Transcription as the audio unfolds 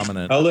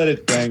Prominent. I'll let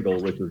it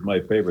dangle, which is my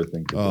favorite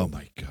thing to do. Oh,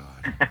 my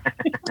God.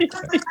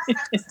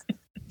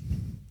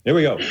 Here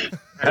we go.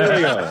 Here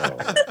we go.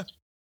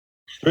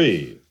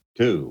 3,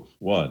 2,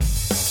 1.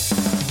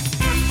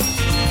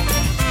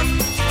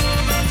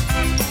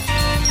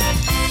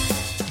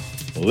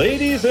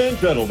 Ladies and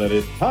gentlemen,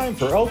 it's time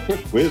for Ultra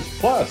Quiz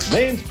Plus,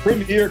 Maine's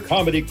premier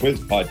comedy quiz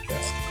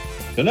podcast.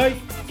 Tonight,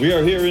 we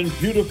are here in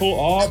beautiful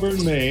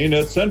Auburn, Maine,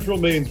 at Central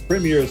Maine's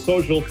premier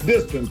social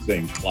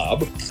distancing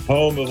club,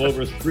 home of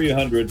over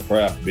 300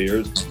 craft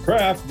beers,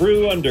 Craft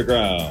Brew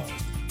Underground.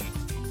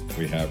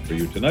 We have for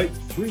you tonight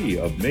 3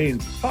 of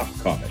Maine's top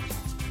comics.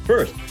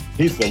 First,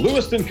 he's the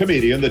Lewiston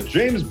comedian that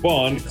James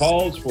Bond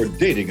calls for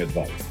dating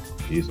advice.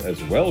 He's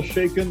as well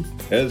shaken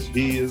as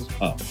he is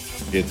hung.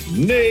 It's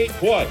Nate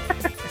White.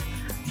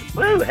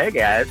 Woo, hey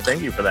guys,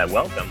 thank you for that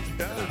welcome.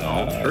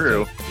 All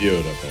true.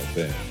 Beautiful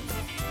thing.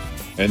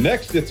 And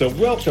next, it's a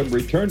welcome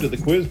return to the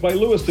quiz by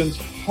Lewiston's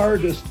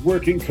hardest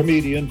working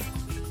comedian.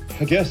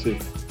 I guess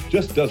it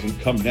just doesn't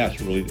come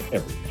naturally to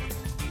everyone.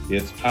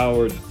 It's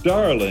our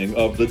darling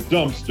of the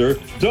dumpster,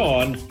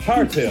 Dawn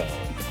Hartill.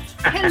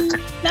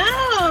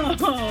 Hello!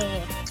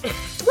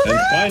 And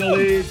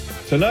finally,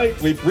 tonight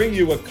we bring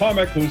you a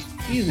comic who's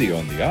easy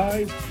on the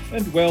eyes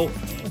and, well,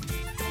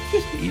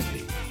 just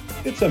easy.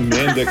 It's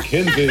Amanda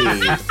Kinsey.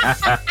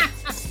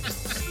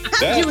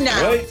 That's you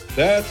know? right.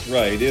 That's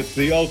right. It's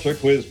the Ultra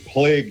Quiz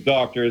Plague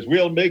Doctors.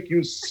 We'll make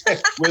you sick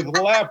with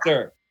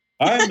laughter.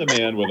 I'm the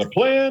man with a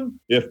plan.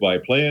 If by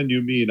plan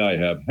you mean I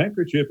have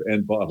handkerchief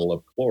and bottle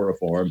of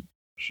chloroform,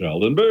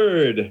 Sheldon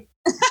Bird.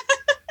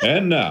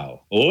 And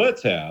now,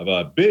 let's have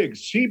a big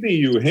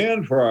CBU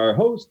hand for our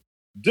host,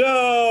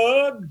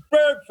 Doug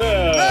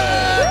Bergfeld.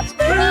 That's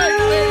right,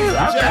 ladies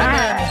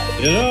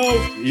and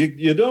gentlemen.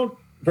 You don't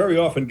very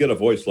often get a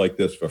voice like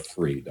this for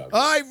free, Doug.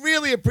 I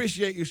really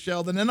appreciate you,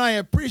 Sheldon, and I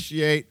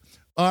appreciate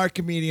our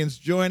comedians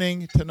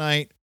joining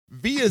tonight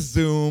via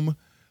Zoom.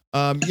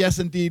 Yes,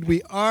 indeed,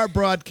 we are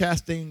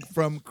broadcasting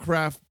from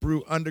Craft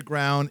Brew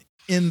Underground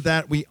in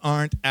that we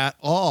aren't at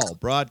all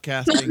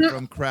broadcasting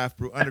from Craft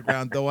Brew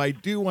Underground, though I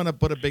do want to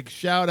put a big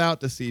shout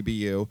out to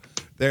CBU.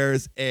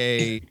 There's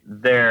a...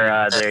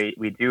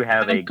 We do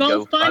have a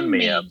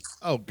GoFundMe up.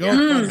 Oh,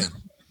 GoFundMe.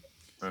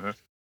 Mm-hmm.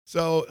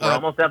 So we're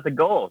almost at the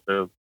goal,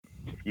 so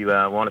if you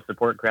want to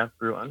support Craft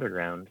Brew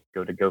Underground,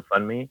 go to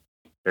GoFundMe,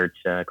 search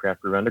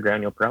Craft Brew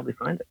Underground, you'll probably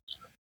find it.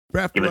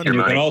 Craft Give Brew us your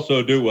You money. can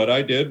also do what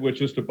I did,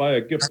 which is to buy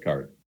a gift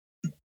card.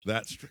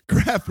 That's true.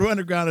 Craft Brew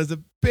Underground is a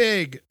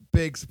big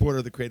supporter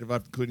of the creative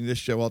arts, including this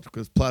show, Ultra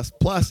Quiz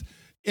Plus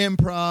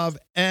improv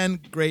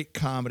and great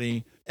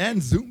comedy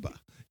and Zumba.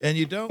 And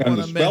you don't And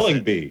want the to miss spelling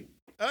it. bee.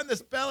 And the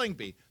spelling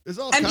bee. There's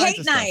all And kinds hate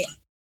of night.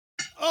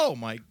 stuff. Oh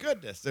my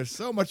goodness, there's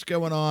so much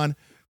going on.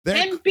 They're-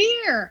 And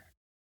beer.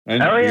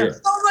 And Oh, yeah. beer.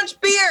 So much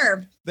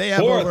beer. They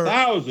have over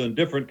 4,000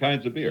 different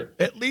kinds of beer.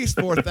 at least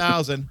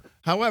 4,000.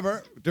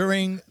 However,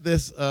 during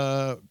this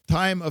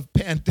time of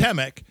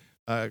pandemic,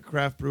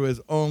 Craft Brew is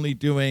only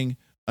doing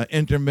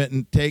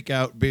intermittent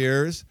takeout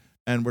beers,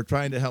 and we're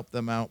trying to help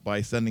them out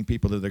by sending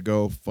people to their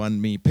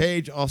GoFundMe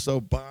page. Also,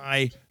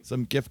 buy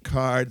some gift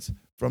cards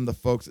from the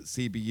folks at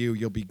CBU.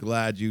 You'll be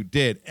glad you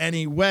did.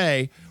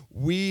 Anyway,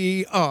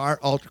 we are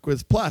Ultra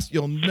Quiz Plus.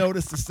 You'll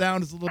notice the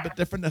sound is a little bit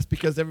different. That's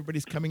because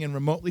everybody's coming in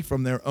remotely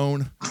from their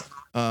own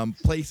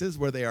places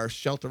where they are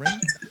sheltering.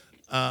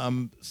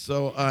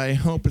 So I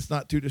hope it's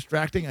not too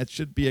distracting. It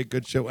should be a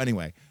good show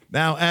anyway.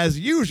 Now, as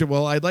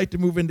usual, I'd like to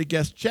move into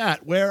guest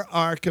chat, where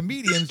our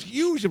comedians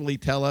usually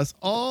tell us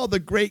all the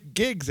great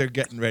gigs they're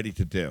getting ready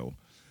to do.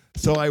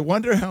 So I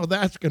wonder how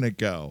that's going to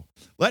go.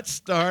 Let's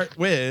start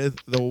with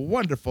the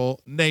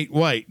wonderful Nate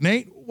White.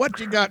 Nate, what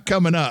you got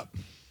coming up?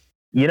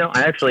 You know,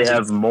 I actually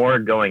have more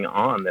going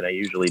on than I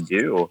usually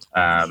do,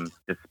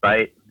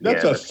 despite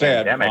That's the a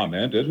sad pandemic.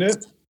 comment, isn't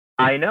it?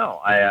 I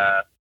know.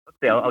 Let's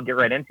see. I'll get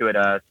right into it.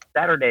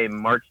 Saturday,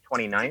 March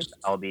 29th,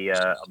 I'll be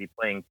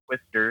playing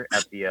Twister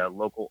at the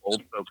local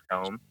old folks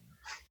home.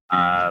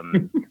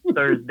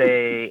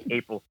 Thursday,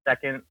 April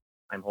 2nd,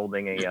 I'm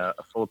holding a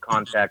full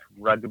contact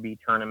rugby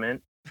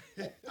tournament.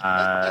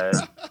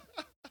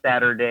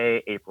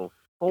 Saturday, April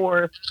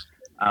 4th,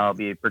 I'll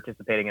be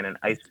participating in an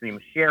ice cream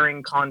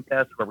sharing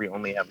contest where we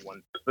only have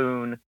one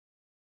spoon.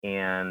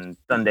 And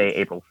Sunday,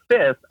 April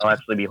 5th, I'll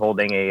actually be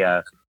holding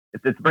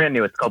it's brand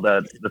new. It's called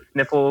the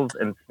Sniffles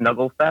and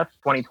Snuggle Fest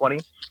 2020,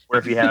 where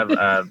if you have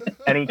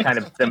any kind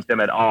of symptom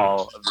at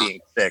all of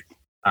being sick,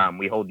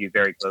 we hold you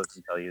very close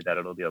and tell you that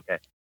it'll be okay.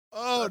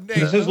 Oh, Nate.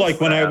 This is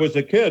like when I was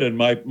a kid and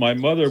my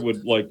mother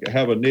would like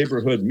have a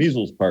neighborhood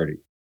measles party.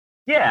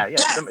 Yeah,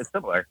 it's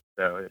similar.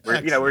 So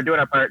we're doing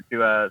our part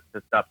to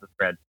stop the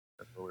spread.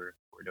 That's what we're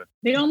doing.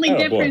 The only Oh,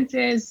 boy. difference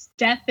is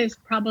death is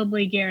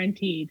probably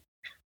guaranteed.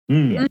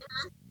 Hmm.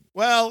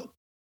 Well,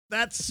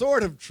 that's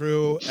sort of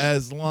true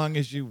as long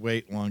as you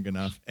wait long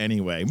enough.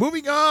 Anyway,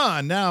 moving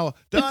on. Now,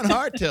 Don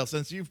Hartill,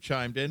 since you've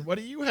chimed in, what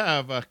do you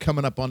have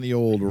coming up on the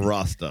old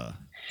roster?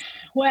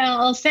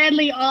 Well,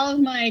 sadly, all of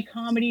my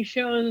comedy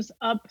shows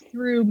up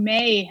through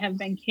May have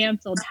been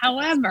canceled.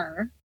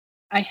 However,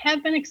 I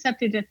have been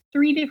accepted to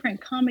 3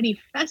 different comedy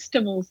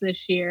festivals this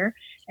year,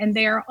 and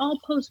they are all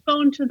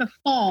postponed to the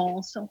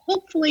fall. So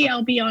hopefully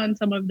I'll be on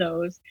some of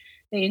those.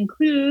 They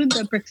include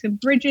the Bricks and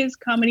Bridges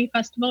Comedy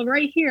Festival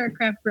right here at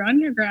Craft Brew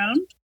Underground.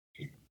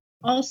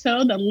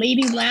 Also, the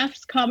Lady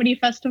Laughs Comedy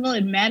Festival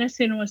in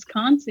Madison,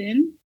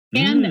 Wisconsin.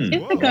 And the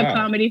Ithaca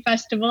Comedy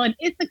Festival in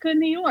Ithaca,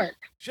 New York.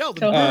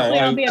 Sheldon. So hopefully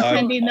I'll be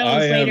attending those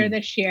I later am-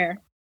 this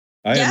year.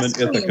 I am Yes,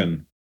 an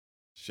Ithacan.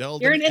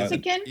 Sheldon. You're an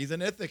Ithacan? He's an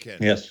Ithacan.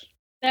 Yes.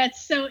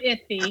 That's so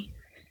iffy.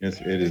 Yes,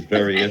 it is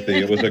very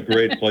iffy. It was a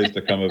great place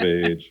to come of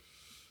age.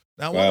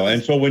 Now, Wow. what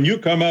And is- so when you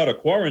come out of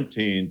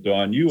quarantine,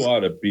 Dawn, you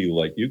ought to be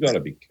like, you got to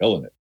be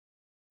killing it.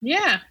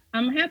 Yeah,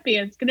 I'm happy.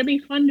 It's going to be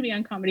fun to be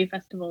on comedy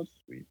festivals.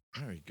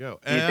 there you go.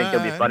 Do you think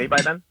you'll be funny by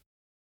then?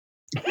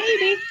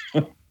 Maybe.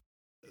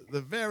 The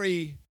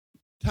very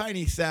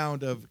tiny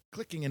sound of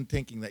clicking and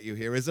tinking that you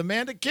hear is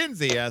Amanda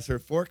Kinsey as her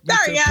fork meets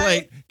Sorry, her guys.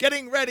 plate,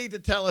 getting ready to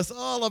tell us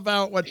all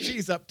about what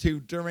she's up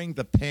to during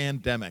the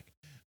pandemic.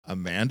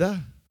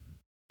 Amanda?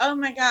 Oh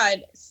my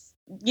God.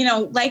 You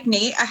know, like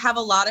Nate, I have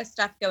a lot of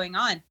stuff going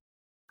on.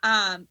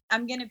 I'm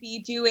going to be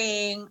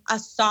doing a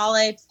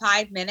solid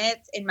 5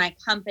 minutes in my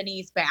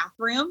company's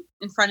bathroom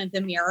in front of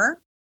the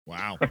mirror.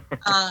 Wow.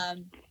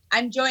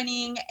 I'm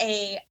joining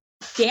a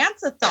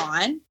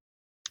dance-a-thon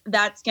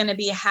that's going to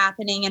be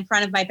happening in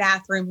front of my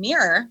bathroom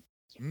mirror.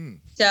 Mm.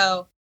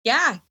 So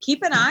yeah,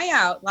 keep an eye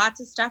out. Lots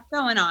of stuff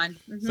going on.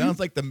 Mhm. Sounds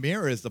like the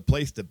mirror is the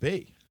place to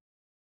be.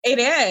 It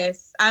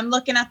is. I'm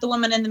looking at the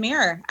woman in the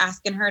mirror,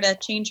 asking her to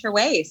change her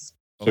ways.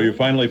 So you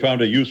finally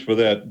found a use for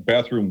that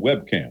bathroom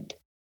webcam.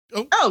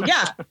 Oh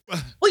yeah.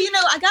 Well, you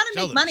know, I got to make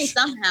Sheldon. money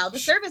somehow. The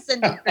service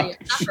industry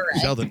is suffering.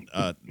 Sheldon,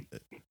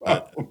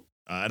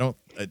 I don't.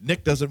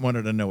 Nick doesn't want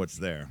her to know it's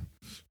there.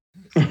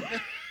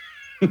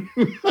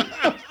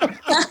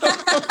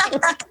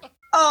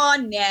 Oh,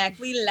 Nick,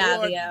 we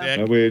love Poor you.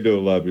 Nick. We do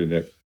love you,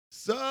 Nick.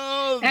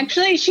 So,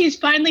 Actually, she's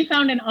finally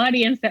found an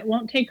audience that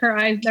won't take their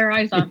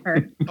eyes off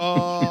her.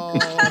 oh,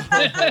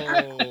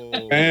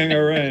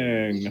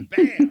 Bangarang.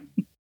 bam.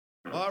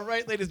 All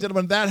right, ladies and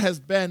gentlemen, that has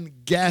been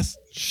Guest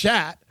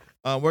Chat.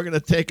 We're going to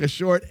take a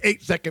short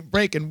 8-second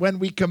break, and when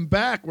we come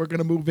back, we're going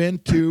to move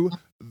into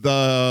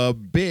the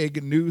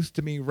big News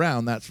to Me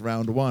round. That's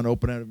round 1,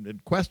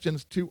 open-ended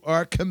questions to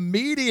our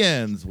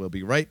comedians. We'll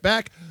be right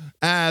back.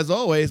 As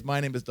always, my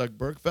name is Doug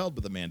Bergfeld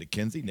with Amanda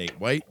Kinsey, Nate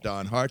White,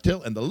 Don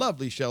Hartill, and the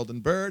lovely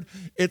Sheldon Bird.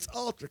 It's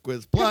Ultra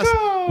Quiz Plus.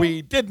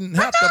 We didn't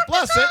have to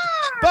bless it,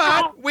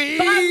 but we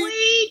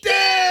did!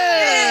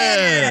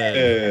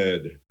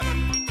 Ed.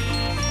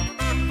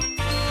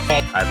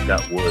 I've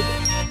got wood.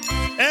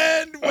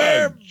 And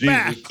we're Jesus.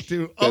 back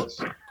to That's-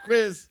 Ultra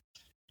Quiz.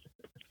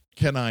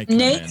 Can I come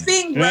Nate's in?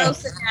 being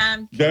gross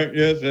again.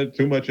 Yes, that's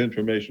too much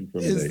information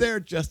from Is me. there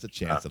just a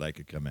chance that I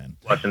could come in?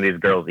 Watching these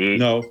girls eat.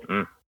 No.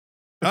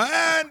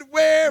 And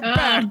we're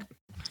back.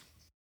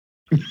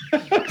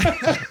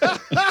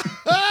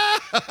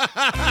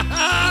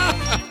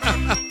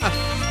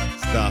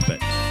 Stop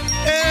it.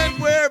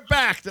 And we're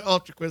back to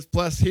Ultra Quiz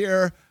Plus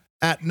here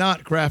at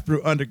Not Craft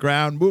Brew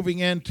Underground. Moving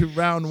into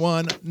round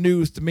 1,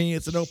 News to Me.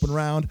 It's an open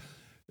round.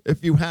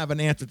 If you have an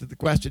answer to the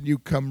question, you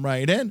come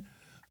right in.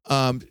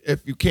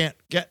 If you can't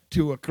get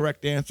to a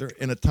correct answer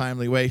in a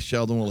timely way,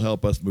 Sheldon will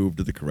help us move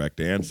to the correct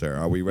answer.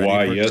 Are we ready?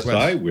 Why, for yes,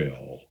 question- I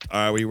will.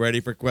 Are we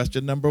ready for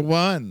question number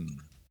 1?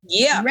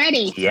 Yeah.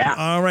 Ready. Yeah.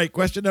 All right,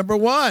 question number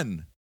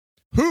 1.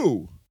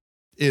 Who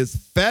is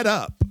fed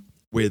up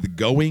with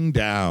going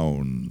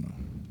down?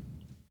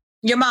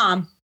 Your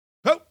mom.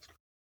 Oh.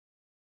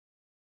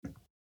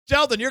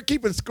 Sheldon, you're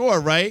keeping score,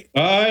 right?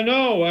 I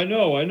know.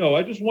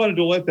 I just wanted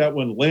to let that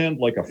one land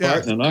like a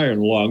fart in an iron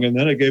lung, and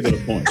then I gave it a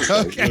point.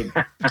 Okay.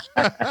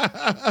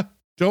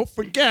 Don't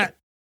forget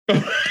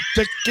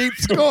to keep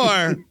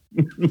score.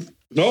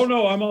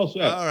 No, I'm all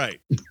set. All right.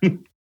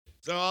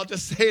 So I'll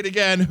just say it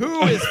again.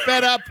 Who is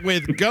fed up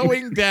with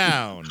going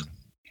down?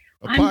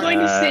 I'm going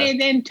to say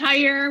the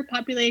entire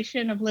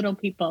population of little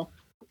people.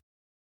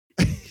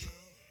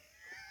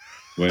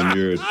 When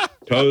you're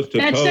toes to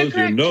That's the toes, your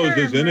correct nose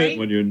is term, in right? it.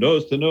 When you're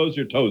nose to nose,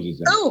 your toes is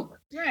in it. Oh,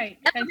 Right.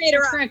 That's the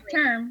Elevator correct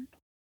operator. term.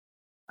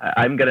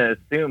 I'm going to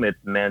assume it's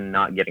men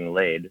not getting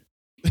laid.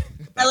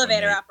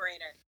 elevator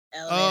operator.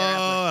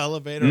 Oh,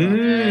 elevator Mm.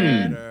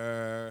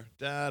 operator.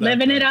 Da, da,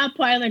 Living da, it up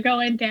while they're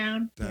going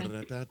down. da,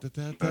 da, da, da,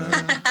 da, da.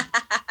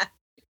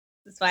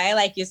 That's why I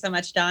like you so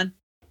much, Don.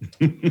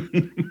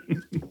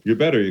 You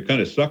better. You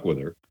kind of suck with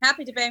her.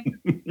 Happy to be.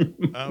 Makes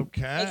me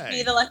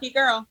Okay. the lucky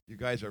girl. You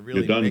guys are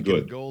really done making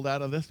good. gold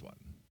out of this one.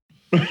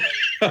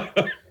 All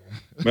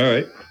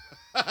right.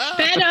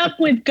 Fed up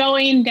with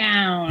going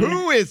down.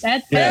 Who is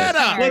That's fed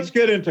it. up Let's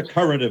get into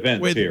current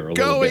events with here a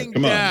little going bit.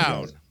 Come on. you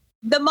down? guys.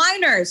 The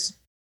miners.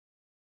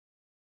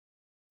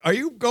 Are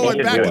you going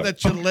Oh, back to boy.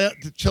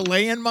 the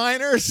Chilean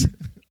miners?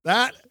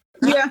 That?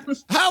 Yeah.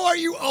 How are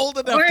you old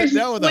enough Or to is-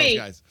 know those wait.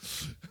 guys?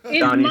 Is Don, you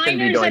shouldn't be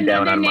miners going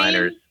down another on name?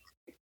 miners.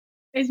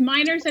 Is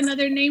miners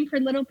another name for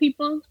little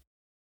people?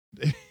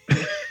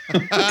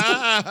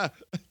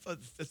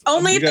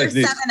 Only You if there's guys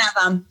need- 7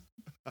 of them.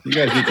 You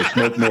guys need to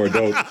smoke more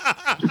dope.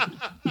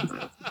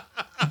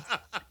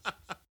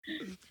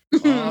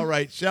 All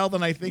right,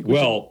 Sheldon, I think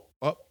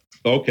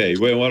Okay,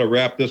 we want to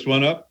wrap this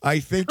one up? I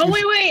think Oh,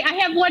 wait. I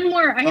have one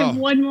more.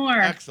 One more.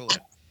 Excellent.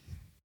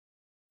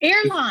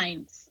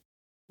 Airlines.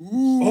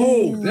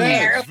 Oh,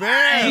 that's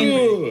very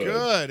good.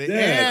 good.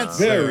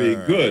 That's answer. very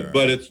good,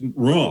 but it's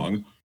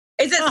wrong.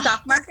 Is it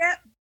stock market?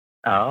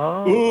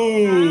 Oh.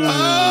 Ooh,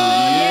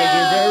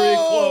 yeah, they're very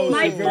close.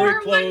 My They're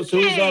very close.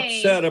 Who's 401k.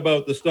 upset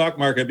about the stock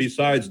market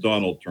besides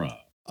Donald Trump?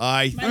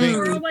 I My think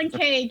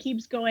 401k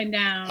keeps going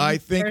down. I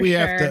think for we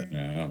have sure. to.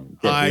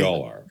 Yeah, we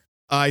all are.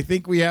 I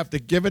think we have to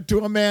give it to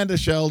Amanda,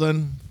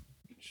 Sheldon.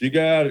 She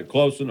got it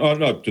close enough. Oh,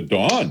 no, to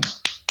Dawn,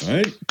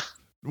 right?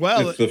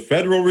 Well, It's the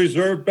Federal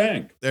Reserve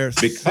Bank there's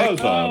because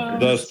of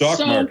the stock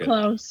so market.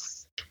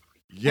 close.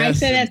 yes, I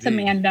say that's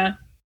indeed. Amanda.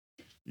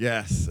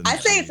 Yes. I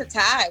say it's a indeed.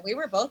 tie. We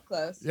were both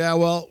close. Yeah,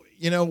 well,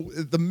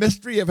 the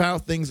mystery of how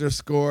things are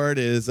scored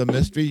is a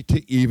mystery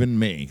to even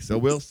me. So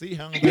we'll see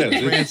how that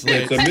Yes, translates.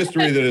 it's a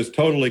mystery that is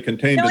totally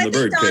contained No, in I the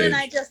think Dawn birdcage. and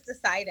I just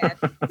decided.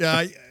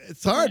 Yeah,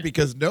 it's hard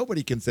because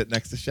nobody can sit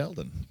next to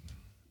Sheldon.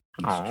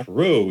 Aw.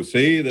 True.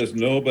 See, there's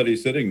nobody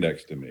sitting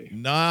next to me.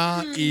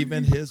 Not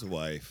even his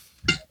wife.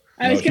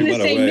 I No, was she going to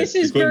went say away. She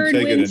Mrs. couldn't Bird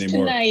take it wins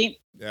anymore. tonight.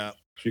 Yeah,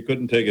 She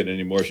couldn't take it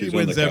anymore. she She's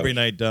wins on the every couch.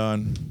 night,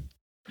 Dawn.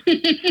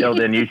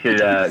 Sheldon, you should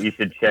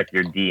check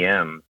your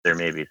DMs. There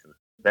may be some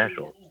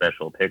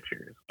special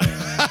pictures.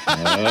 Thank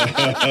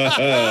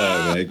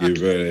you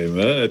very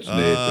much,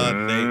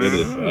 Nathan. Good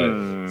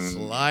advice.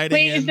 Sliding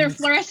Wait, in. is there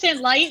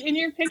fluorescent light in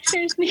your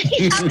pictures,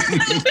 Nate?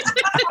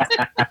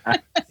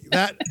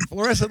 That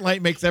fluorescent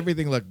light makes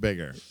everything look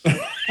bigger.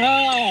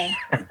 Oh,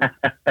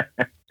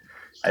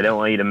 I don't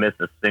want you to miss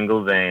a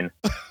single vein.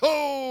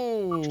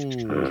 Oh,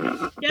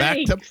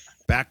 yikes.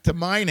 back to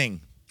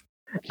mining.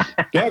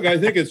 Doug, I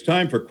think it's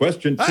time for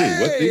question 2.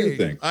 What do you Hey,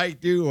 think? I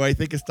do. I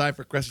think it's time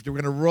for question 2.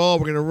 We're gonna roll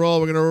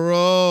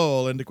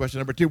into question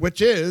number 2,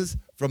 which is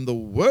from the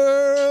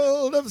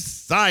world of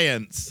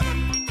science.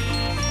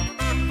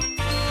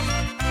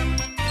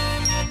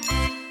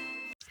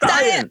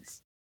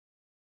 Science.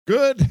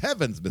 Good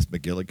heavens, Miss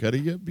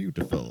McGillicuddy, you're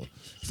beautiful.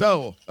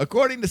 So,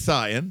 according to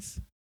science,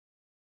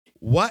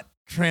 what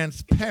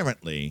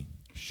transparently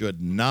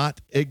should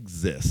not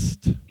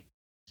exist?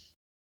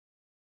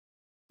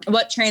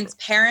 What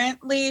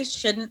transparently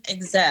shouldn't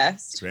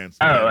exist.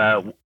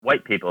 Transparent.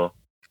 White people.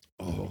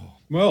 Oh.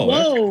 Well,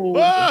 Whoa.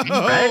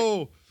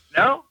 Whoa!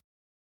 No?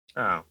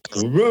 Oh.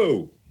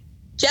 whoa.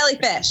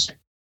 Jellyfish.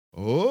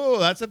 Oh,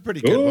 that's a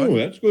pretty good Oh, one.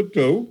 that's good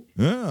too.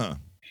 Yeah.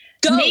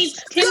 Nate's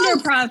Ghost.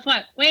 Tinder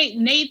profile. Wait,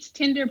 Nate's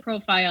Tinder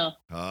profile.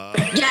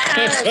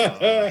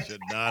 Yes.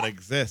 Should not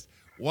exist.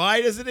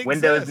 Why does it exist?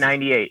 Windows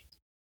 98.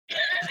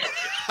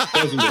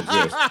 Doesn't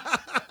exist.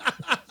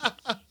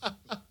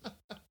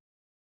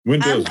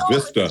 Windows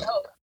Vista.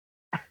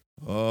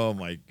 Oh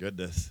my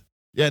goodness.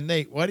 Yeah,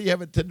 Nate, why do you have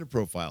a Tinder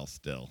profile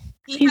still?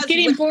 He's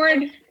getting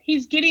bored.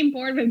 He's getting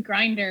bored with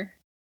Grindr.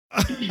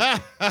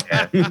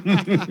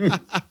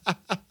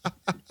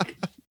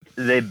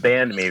 They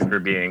banned me for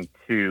being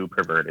too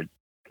perverted.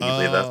 Can you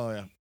believe that? Oh,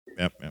 yeah.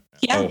 Yep.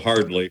 Yeah. Oh,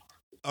 hardly.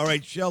 All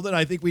right, Sheldon,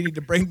 I think we need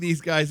to bring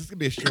these guys. This is going to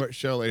be a short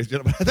show, ladies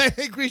and gentlemen. I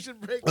think we should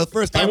bring the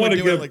first time I want we're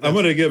to doing give. it like I this.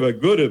 want to give a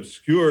good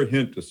obscure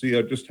hint to see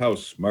just how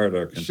smart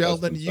our contestants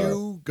Sheldon, are.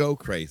 you go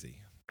crazy.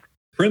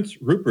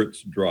 Prince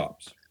Rupert's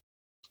drops.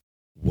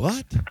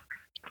 What?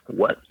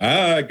 What?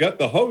 I got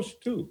the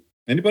host too.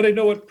 Anybody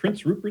know what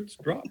Prince Rupert's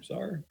drops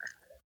are?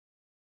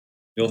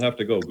 You'll have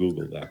to go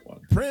Google that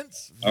one.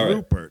 Prince All right.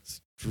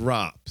 Rupert's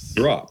drops.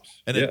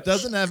 Drops. And yes. it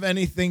doesn't have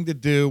anything to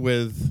do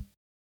with.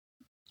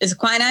 Is it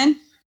quinine?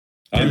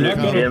 I'm not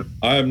Jim. going to.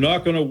 I'm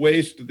not going to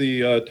waste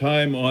the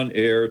time on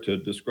air to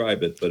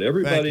describe it. But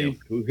everybody you.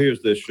 who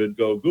hears this should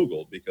go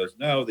Google because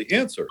now the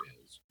answer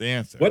is The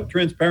answer. what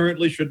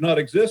transparently should not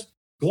exist: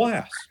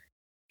 glass.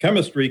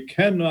 Chemistry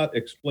cannot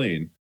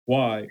explain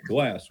why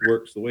glass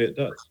works the way it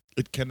does.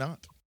 It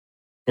cannot.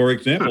 For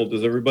example,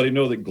 does everybody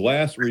know that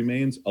glass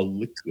remains a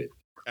liquid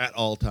At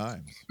all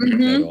times.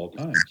 at all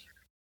times?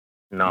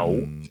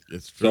 No.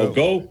 It's true. So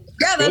go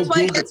Yeah, that's Go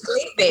why Google.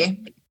 it's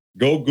wavy.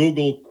 Go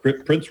Google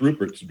Prince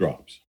Rupert's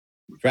drops.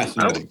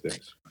 Fascinating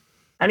things.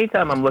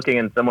 Anytime I'm looking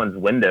in someone's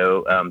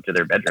window to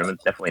their bedroom,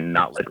 it's definitely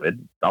not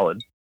liquid,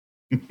 solid.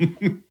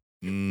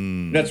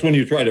 Mm. That's when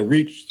you try to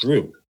reach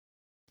through.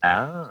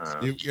 Ah.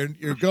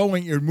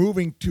 You're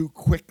moving too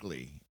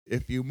quickly.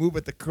 If you move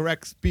at the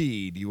correct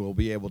speed, you will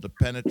be able to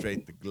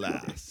penetrate the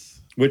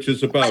glass. Which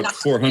is about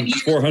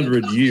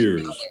 400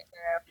 years.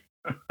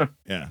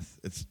 Yes,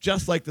 it's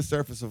just like the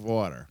surface of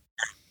water.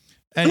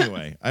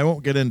 Anyway, I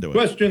won't get into it.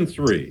 Question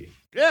 3.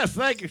 Yes,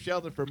 thank you,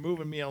 Sheldon, for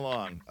moving me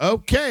along.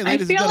 Okay, I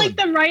ladies and feel gentlemen,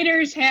 like the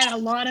writers had a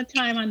lot of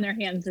time on their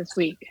hands this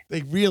week.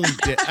 they really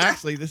did.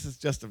 Actually, this is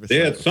just a They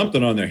had mistake.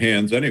 something on their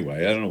hands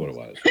anyway. I don't know what it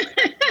was.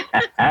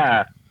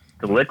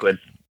 The liquid.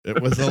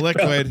 It was a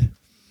liquid.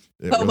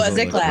 But was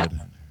a it glass?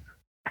 liquid.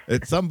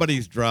 It's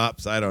somebody's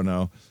drops. I don't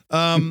know.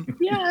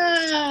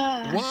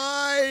 Yeah.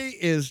 Why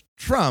is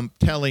Trump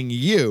telling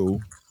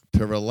you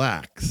to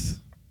relax?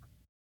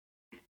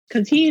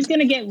 because he's going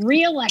to get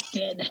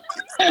reelected.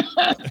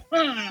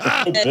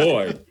 Oh,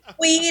 boy.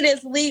 Weed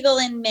is legal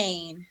in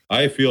Maine.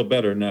 I feel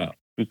better now.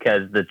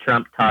 Because the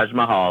Trump Taj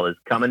Mahal is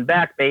coming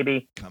back,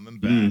 baby. Coming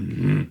back.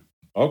 Mhm.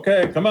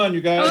 Okay, come on, you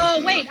guys.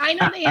 Oh, wait, I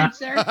know the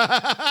answer.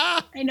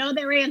 I know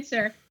their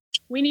answer.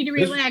 We need to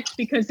relax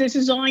because this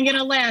is only going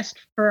to last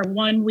for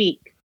 1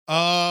 week.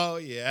 Oh,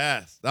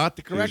 yes. Not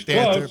the correct It's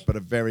close. answer, but a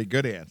very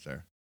good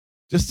answer.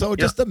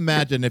 Just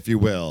imagine, if you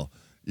will,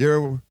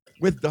 you're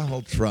with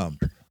Donald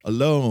Trump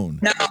alone.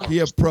 No. He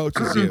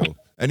approaches you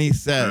and he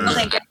says, Oh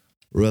my God.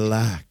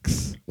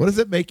 relax. What does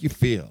it make you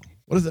feel?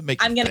 What does it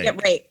make I'm you going to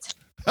think? get raped.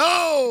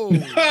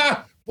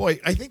 Oh! Boy,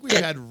 I think we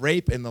had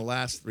rape in the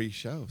last 3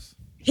 shows.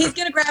 He's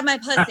going to grab my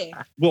pussy.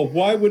 Well,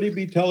 why would he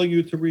be telling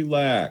you to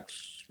relax,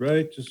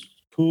 right? Just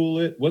cool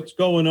it. What's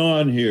going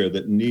on here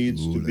that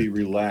needs Cool to be it.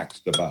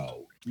 relaxed about?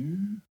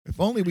 If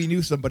only we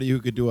knew somebody who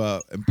could do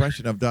a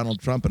impression of Donald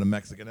Trump in a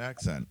Mexican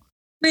accent.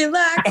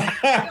 Relax.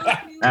 Go to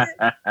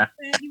it.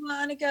 Where you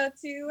want to go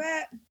to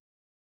it?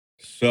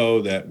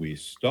 So that we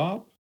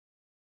stop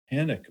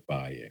panic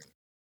buying.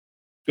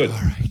 Good. All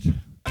right.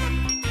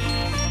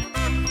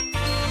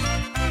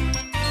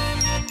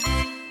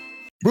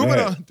 Moving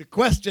ahead. on to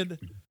question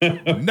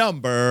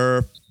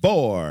number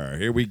 4.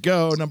 Here we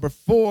go. Number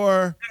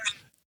 4.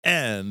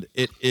 And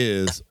it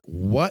is,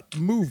 what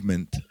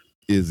movement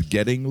is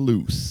getting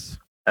loose?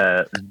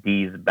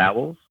 These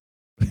bowels.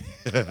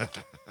 It's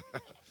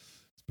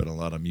been a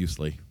lot of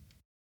muesli.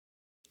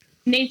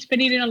 Nate's been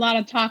eating a lot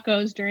of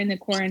tacos during the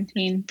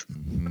quarantine.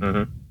 Mhm.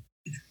 Mhm.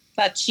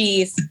 But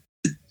cheese.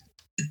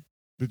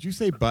 Did you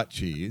say butt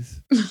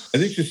cheese? I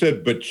think she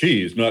said but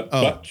cheese, not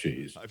Oh. butt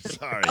cheese. I'm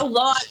sorry. A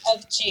lot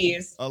of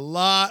cheese. A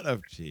lot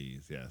of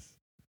cheese, yes.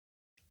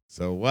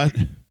 So what?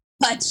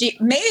 Butt cheese.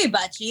 Maybe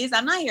butt cheese.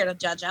 I'm not here to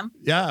judge him.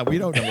 Yeah, we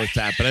don't know what's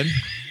happening.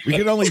 We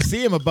can only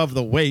see him above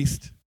the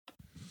waist.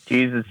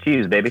 Cheese is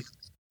cheese, baby.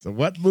 So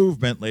what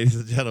movement, ladies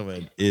and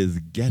gentlemen, is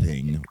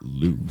getting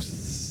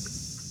loose?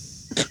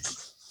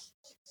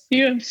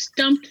 You have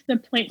stumped the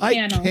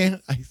panel.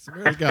 I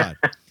swear to God.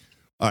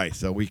 All right,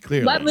 so we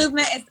clearly. What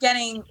movement is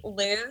getting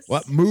loose?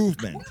 What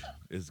movement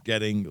is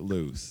getting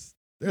loose?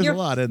 There's a You're-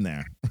 lot in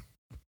there.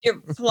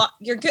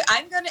 You're good.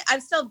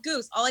 I'm still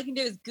goose. All I can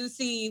do is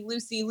goosey,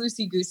 loosey,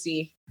 loosey,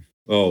 goosey.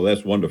 Oh,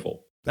 that's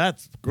wonderful.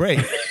 That's great.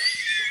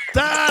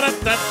 Da, da,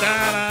 da,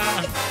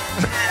 da,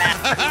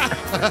 da.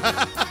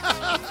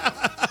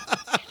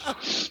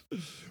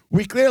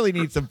 We clearly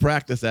need some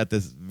practice at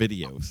this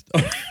video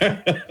stuff.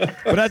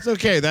 But that's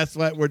okay. That's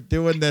what we're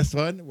doing this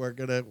one. We're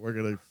gonna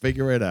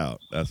figure it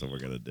out. That's what we're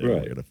gonna do.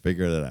 Right. We're gonna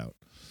figure it out.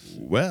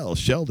 Well,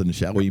 Sheldon,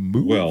 shall we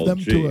move Well, them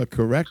gee. to a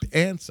correct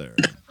answer?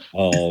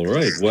 All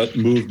right. What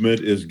movement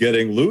is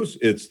getting loose?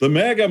 It's the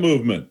MAGA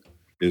movement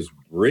is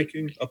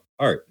breaking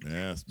apart,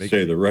 Yes,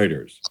 say the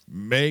writers.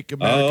 make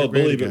America I'll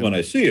great believe it again. when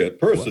I see it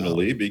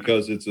personally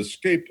because it's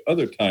escaped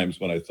other times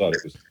when I thought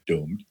it was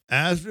doomed.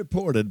 As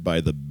reported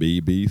by the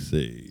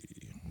BBC.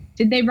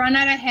 Did they run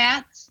out of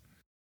hats?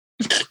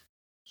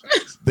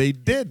 They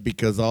did,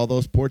 because all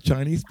those poor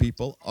Chinese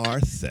people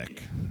are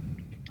sick.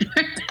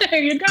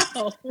 There you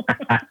go.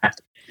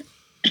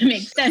 It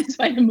makes sense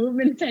why the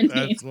movement's ending.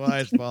 That's why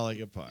it's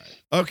falling apart.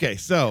 Okay,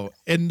 so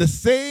in the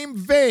same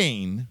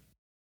vein,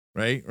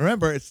 right?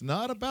 Remember, it's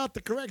not about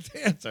the correct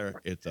answer.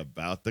 It's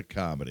about the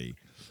comedy.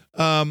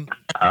 Oh.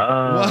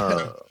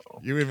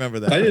 You remember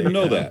that? I didn't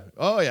know right? that.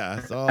 Oh, yeah.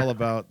 It's all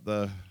about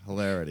the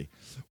hilarity.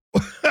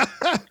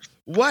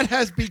 What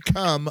has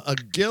become a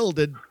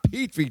gilded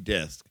Petri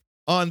disc?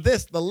 On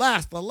this, the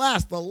last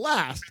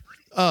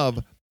of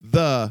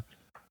the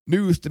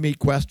News to Me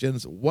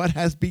questions, what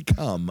has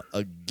become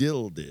a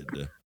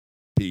gilded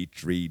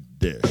Petri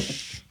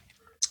dish?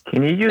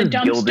 Can you use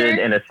dumpster? gilded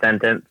in a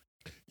sentence?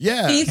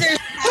 Yeah. Caesar's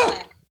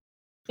Palace.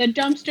 The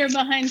dumpster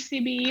behind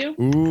CBU.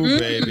 Ooh,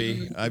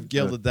 baby. I've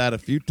gilded that a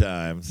few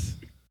times.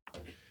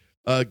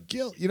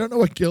 You don't know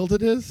what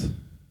gilded is?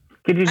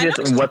 Could you I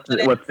just know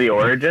what's the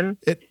origin?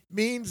 It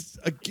means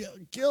a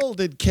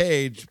gilded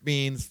cage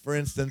means, for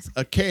instance,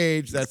 a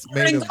cage that's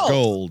made of Gold.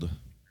 gold.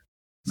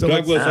 So it's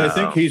Douglas, I Oh.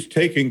 think he's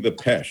taking the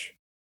pesh.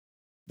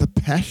 the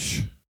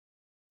pesh.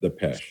 The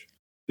pesh.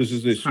 This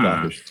is a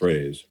Scottish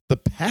phrase. The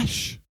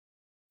pesh.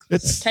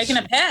 It's Taking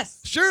a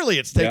piss. Surely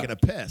it's taking a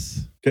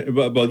piss.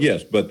 Well,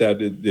 yes, but that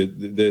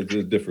there's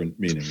a different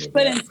meaning of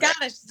But that. in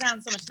Scottish, it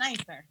sounds so much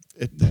nicer.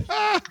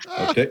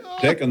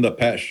 Taking the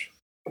pesh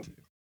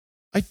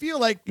I feel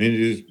like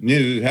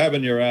means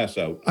having your ass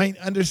out. I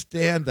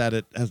understand that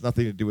it has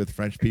nothing to do with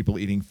French people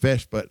eating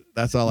fish, but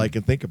that's all I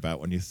can think about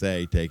when you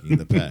say taking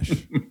the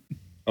pesh.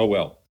 Oh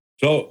well.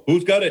 So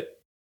who's got it?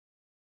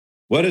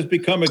 What has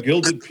become a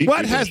gilded petri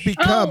What has dish?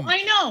 become? Oh,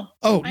 I know.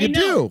 Oh, I you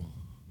know.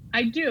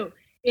 I do.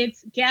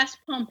 It's gas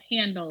pump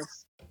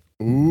handles.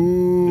 do.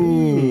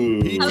 Ooh.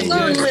 Ooh. Petri I'm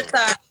going dish. with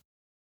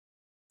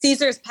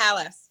Caesar's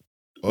Palace.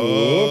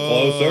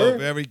 Oh, closer.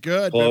 Very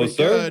good.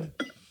 Closer. Very good.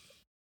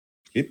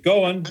 Keep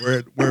going.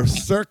 We're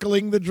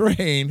circling the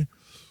drain.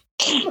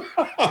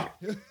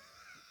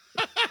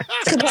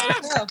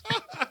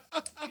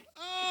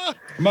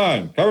 Come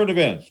on, current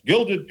events.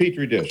 Gilded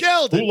Petri dish.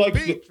 Gilded Who likes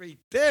Petri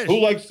dish. Who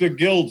likes the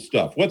gild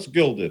stuff? What's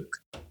gilded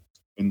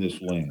in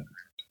this land?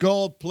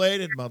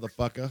 Gold-plated,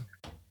 motherfucker.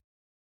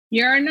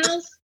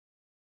 Urinals?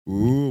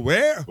 Ooh,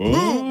 where?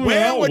 Ooh, where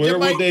well, would where you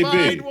would they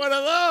find be? one of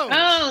those?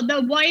 Oh,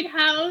 the White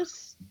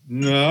House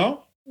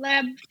No.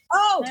 lab.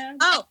 Oh,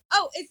 Yeah.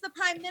 it's the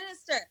Prime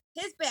Minister.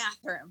 His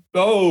bathroom.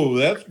 Oh,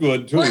 that's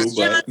good too, Boris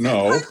but Johnson. no.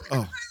 Parliament's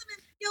Oh.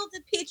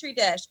 Gilded Petri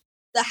dish.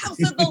 The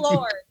House of the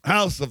Lord.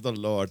 House of the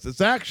Lords.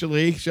 It's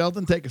actually,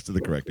 Sheldon, take us to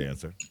the correct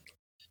answer.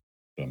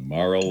 The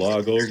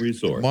Mar-a-Lago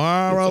Resort.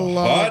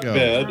 Mar-a-Lago.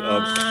 Hotbed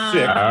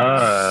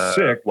of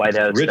sick White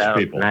House rich South.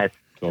 people. Nice.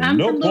 So I'm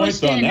no from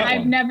points on Lewiston. that I've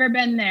one. never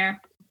been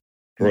there.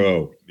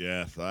 Bro.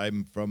 Yes,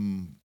 I'm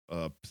from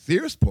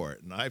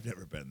Searsport, and I've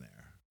never been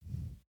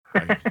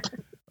there.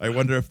 I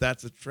wonder if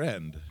that's a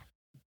trend.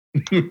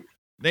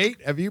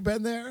 Nate, have you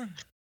been there?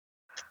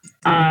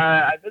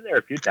 I've been there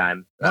a few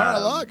times.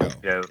 Mar-a-Lago.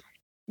 So,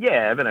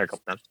 yeah, I've been there a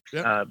couple times.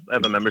 Yep. I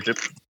have a membership.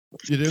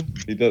 You do?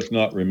 He does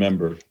not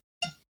remember.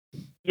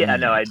 Yeah,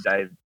 no, I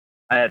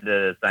had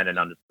to sign a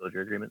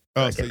non-disclosure agreement.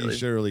 Oh, I so can't you really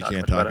surely talk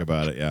can't much talk it.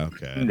 about it. Yeah,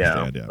 okay. I No,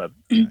 understand, yeah. but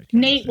I can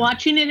Nate, understand.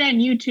 watching it on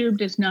YouTube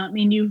does not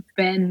mean you've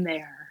been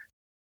there.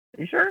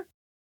 you sure?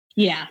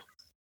 Yeah.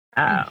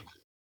 Oh.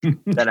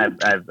 Then I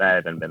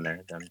haven't been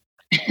there. Then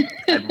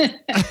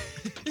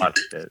I've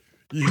watched it.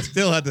 You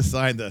still had to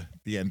sign the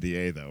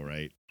NDA, though,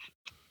 right?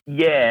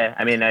 Yeah,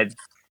 I mean, I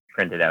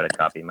printed out a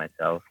copy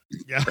myself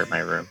Yeah. for my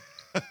room.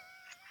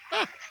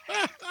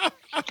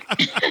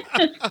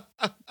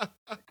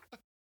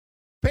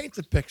 Paints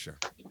a picture.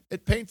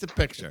 It paints a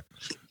picture.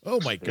 Oh,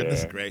 my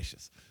goodness Yeah.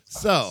 gracious.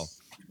 So,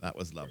 that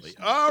was lovely.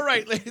 All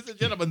right, ladies and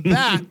gentlemen,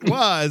 that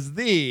was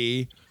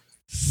the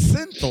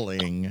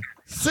sizzling,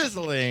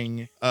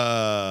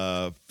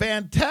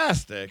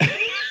 fantastic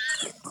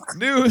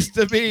news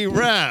to be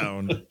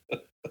round.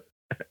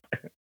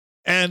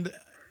 And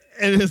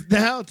it is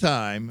now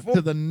time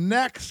to the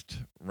next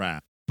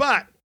round.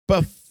 But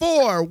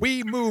before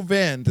we move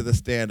into the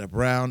stand-up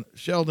round,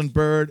 Sheldon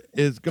Bird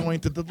is going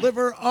to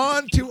deliver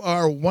on to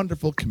our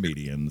wonderful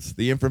comedians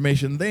the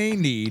information they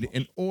need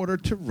in order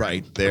to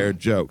write their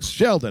jokes.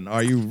 Sheldon,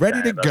 are you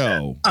ready to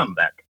go? I'm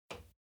back.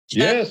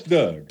 Yes,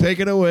 Doug. Take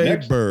it away,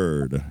 Next.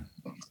 Bird.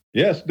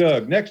 Yes,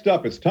 Doug. Next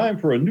up, it's time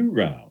for a new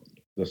round,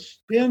 the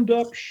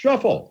stand-up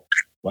shuffle.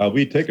 While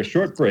we take a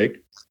short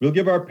break, we'll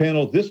give our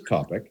panel this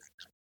topic,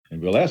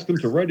 and we'll ask them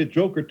to write a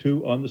joke or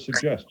two on the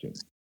suggestion.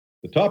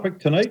 The topic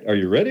tonight, are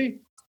you ready?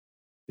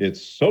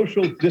 It's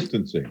social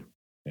distancing,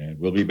 and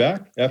we'll be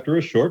back after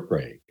a short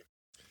break.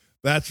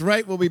 That's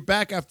right. We'll be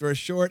back after a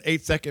short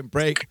 8-second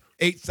break.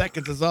 8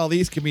 seconds is all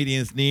these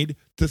comedians need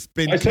to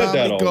spin I said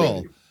that comedy already.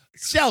 gold.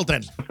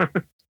 Sheldon.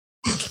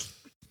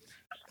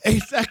 8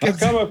 How seconds.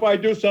 come if I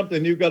do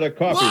something, you've got to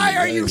copy Why me?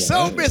 are you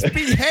so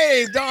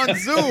misbehaved on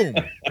Zoom?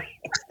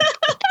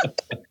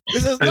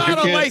 This is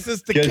not a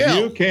license to Because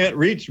you kill. can't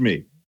reach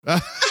me.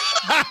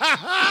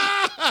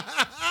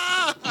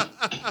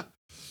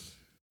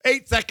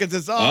 8 seconds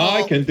is all.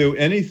 I can do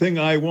anything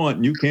I want,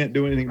 and you can't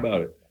do anything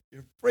about it.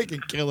 You're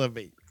freaking killing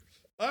me.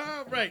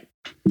 All right.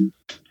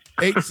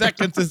 8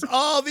 seconds is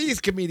all these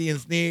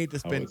comedians need to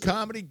spin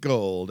comedy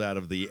gold out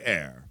of the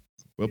air.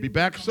 We'll be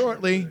back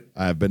shortly.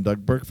 I've been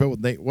Doug Burkfield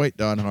with Nate White,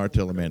 Don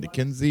Hartill, Amanda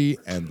Kinsey,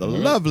 and the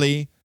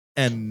lovely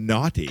and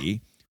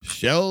naughty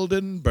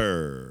Sheldon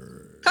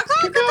Bird.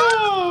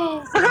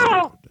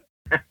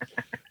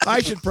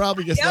 I should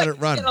probably just let it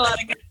run. Did a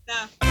lot of good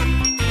stuff.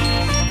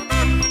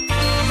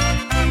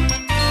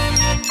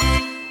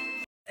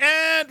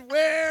 And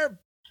we're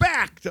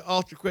back to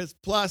Ultra Quiz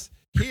Plus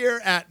here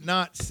at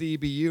Not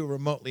CBU,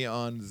 remotely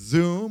on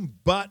Zoom,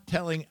 but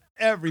telling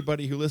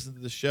everybody who listens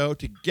to the show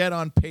to get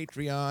on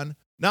Patreon.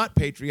 Not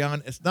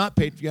Patreon. It's not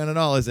Patreon at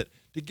all, is it?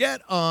 To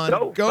get on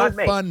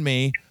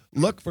GoFundMe,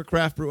 look for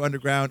Craft Brew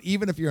Underground,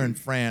 even if you're in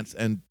France,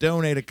 and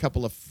donate a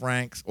couple of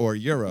francs or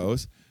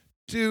euros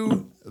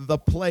to the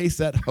place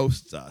that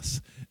hosts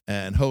us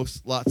and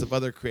hosts lots of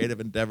other creative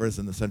endeavors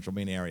in the Central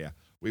Maine area.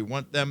 We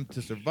want them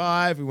to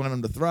survive. We want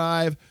them to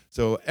thrive.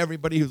 So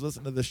everybody who's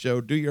listening to the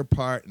show, do your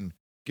part and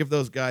give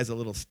those guys a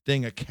little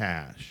sting of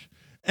cash.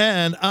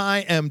 And I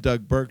am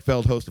Doug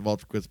Bergfeld, host of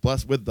Ultra Quiz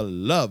Plus, with the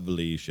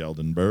lovely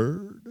Sheldon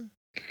Bird.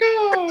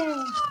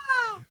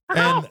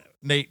 And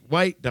Nate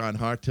White, Don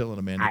Hartill, and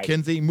Amanda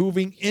Kinsey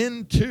moving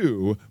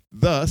into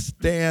the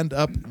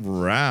stand-up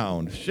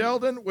round.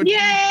 Sheldon, would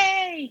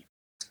Yay!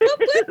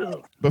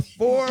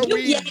 before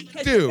we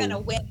do Gonna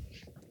win.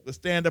 the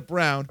stand-up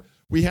round,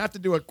 we have to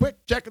do a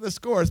quick check of the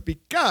scores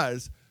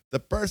because the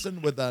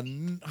person with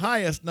the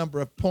highest number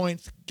of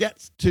points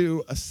gets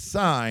to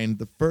assign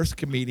the first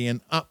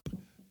comedian up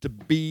to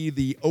be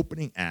the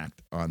opening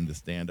act on the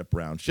stand-up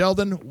round.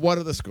 Sheldon, what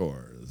are the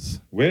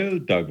scores? Well,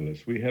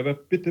 Douglas, we have a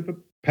bit of a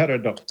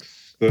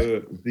paradox.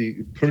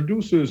 The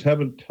producers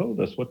haven't told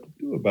us what to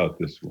do about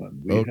this one.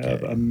 We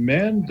have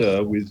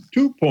Amanda with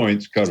 2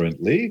 points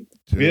currently.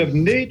 We have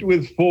Nate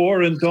with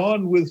 4 and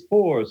Dawn with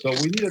 4. So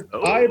we need a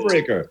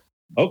tiebreaker.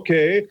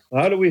 Okay,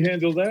 how do we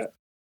handle that?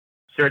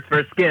 Shirts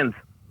for skins.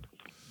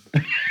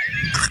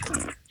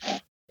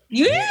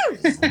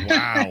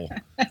 Wow.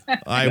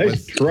 I Nice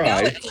was,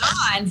 try. Going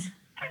on.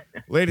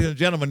 ladies and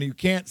gentlemen, you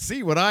can't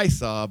see what I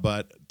saw,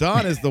 but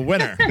Dawn is the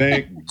winner.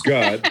 Thank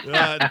God.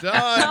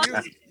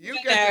 Dawn, you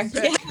get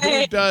to pick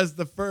Yay. who does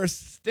the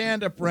first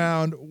stand-up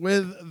round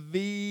with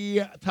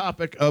the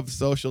topic of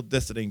social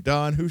distancing.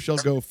 Dawn, who shall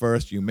go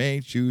first? You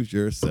may choose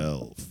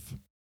yourself.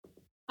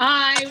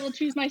 I will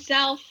choose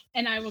myself,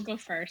 and I will go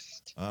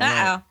first. All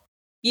right. Uh-oh.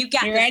 You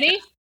got You this. ready?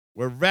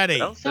 We're ready.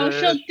 Well,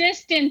 Social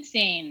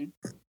distancing.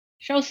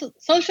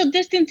 Social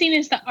distancing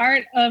is the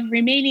art of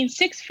remaining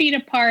 6 feet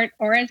apart,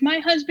 or as my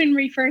husband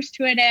refers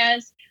to it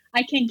as,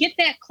 I can get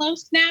that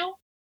close now.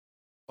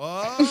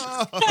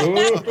 Oh.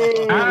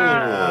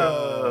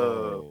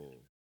 Oh.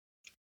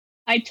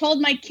 I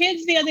told my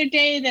kids the other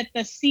day that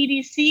the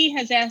CDC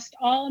has asked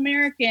all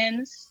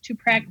Americans to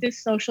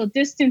practice social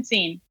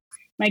distancing.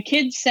 My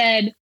kids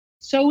said,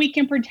 so we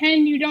can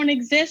pretend you don't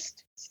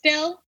exist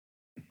still?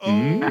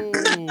 Oh.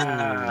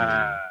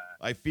 Ah.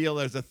 I feel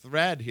there's a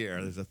thread here.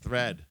 There's a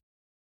thread.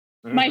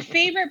 My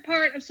favorite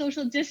part of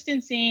social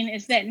distancing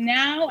is that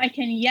now I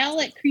can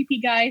yell at creepy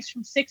guys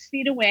from 6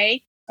 feet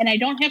away, and I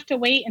don't have to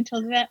wait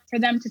until for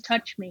them to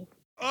touch me.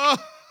 Oh.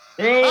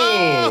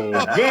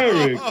 Oh,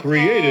 very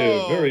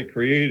creative. Very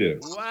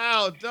creative.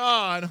 Wow,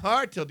 Dawn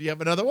Hartill, do you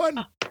have another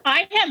one?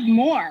 I have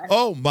more.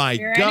 Oh my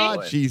You ready?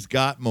 God, she's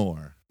got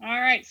more.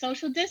 All right,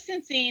 social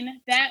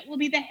distancing, that will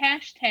be the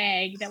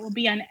hashtag that will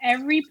be on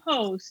every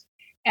post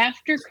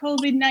after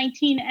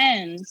COVID-19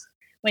 ends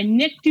when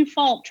Nick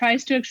Dufault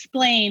tries to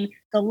explain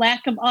the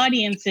lack of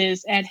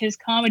audiences at his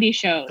comedy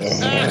shows. Oh,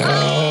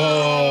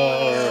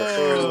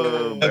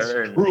 that's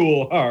burn.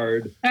 cruel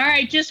hard. All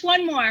right, just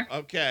one more.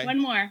 Okay, One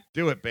more.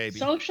 do it, baby.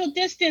 Social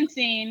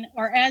distancing,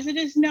 or as it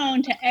is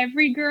known to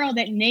every girl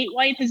that Nate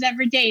White has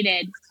ever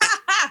dated,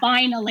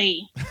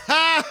 finally.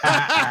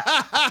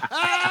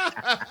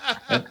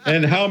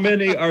 And how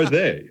many are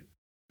they?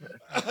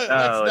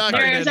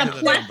 There is a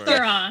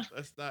plethora.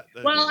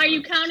 Well, are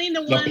you counting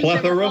the ones that were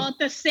plethora? all at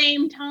the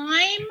same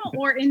time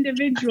or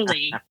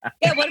individually?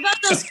 Yeah, what about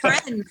those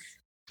friends?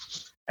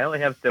 I only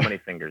have so many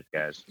fingers,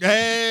 guys.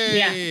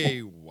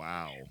 Hey,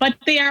 wow. But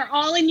they are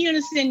all in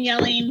unison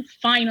yelling,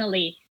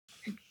 finally.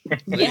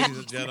 Ladies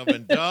and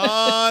gentlemen,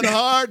 Dawn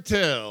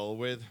Hartill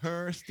with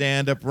her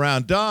stand-up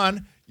round.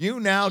 Dawn, you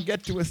now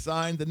get to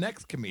assign the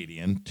next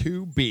comedian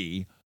to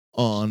be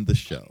on the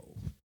show.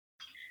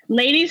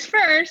 Ladies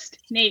first,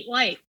 Nate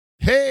White.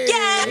 Hey,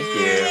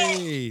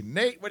 Yay!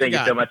 Nate, what do Thank you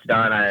you got? so much,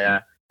 Don.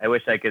 I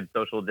wish I could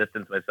social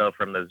distance myself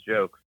from those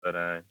jokes, but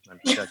I'm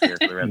stuck here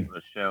for the rest of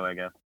the show, I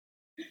guess.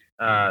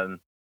 So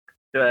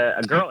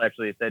a girl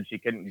actually said she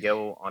couldn't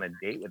go on a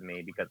date with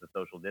me because of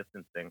social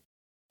distancing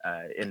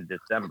in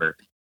December.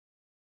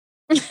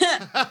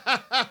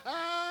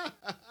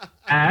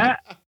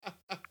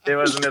 It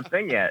wasn't a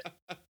thing yet.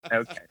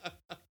 Okay.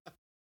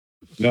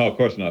 No, of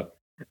course not.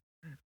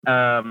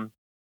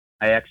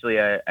 I actually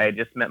I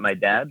just met my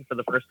dad for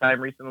the first time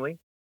recently.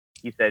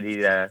 He said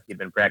he'd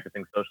been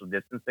practicing social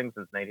distancing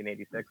since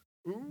 1986.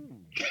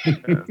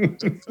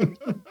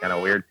 Kind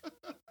of weird.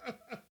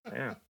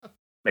 Yeah,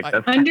 makes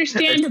sense.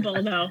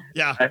 Understandable, though.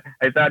 Yeah.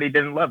 I thought he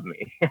didn't love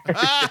me.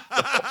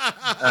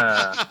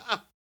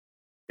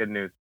 Good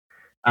news.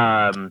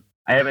 I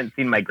haven't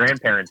seen my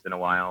grandparents in a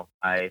while.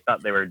 I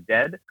thought they were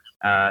dead.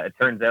 It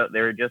turns out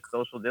they were just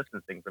social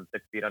distancing from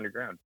 6 feet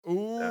underground.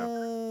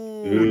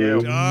 Ooh,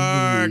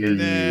 darkness. Good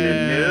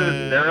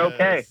news. They're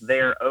okay.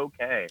 They're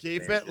okay.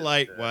 Keep They're it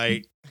light, just,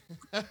 White.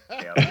 That's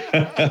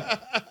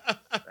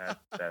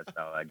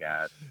all I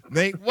got.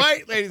 Nate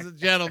White, ladies and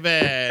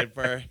gentlemen,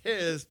 for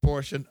his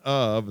portion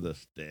of the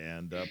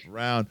stand-up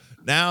round.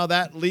 Now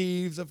that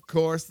leaves, of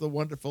course, the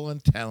wonderful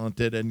and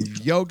talented and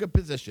yoga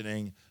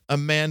positioning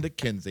Amanda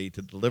Kinsey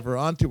to deliver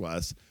onto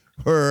us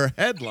her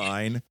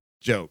headline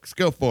jokes.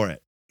 Go for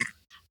it.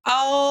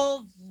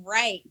 All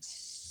right.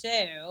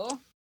 So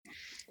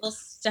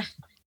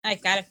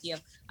I've got a few.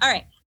 All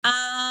right.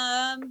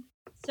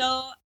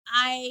 So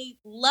I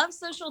love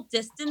social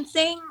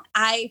distancing.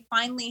 I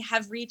finally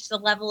have reached the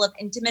level of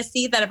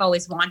intimacy that I've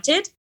always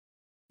wanted,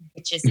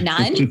 which is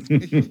none.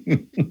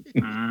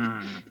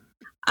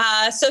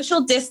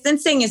 Social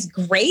distancing is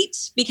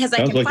great because I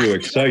Sounds can like you finally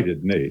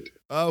excited, Nate.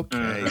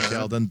 Okay,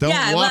 Sheldon. Don't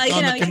Yeah, walk well, on the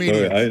you know,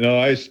 comedian. Sorry, I know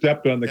I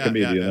stepped on the Yeah,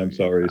 comedian. yeah. I'm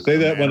sorry. Say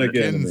that one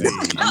again. Kinsey.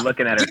 I'm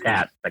looking at her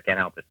cats. I can't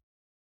help it.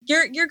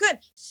 You're good.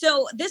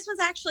 So this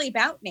one's actually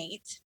about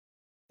Nate.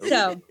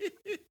 So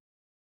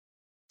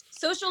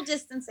social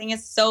distancing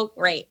is so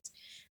great.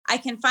 I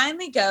can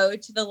finally go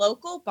to the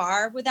local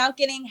bar without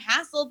getting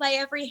hassled by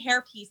every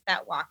hairpiece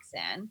that walks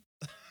in.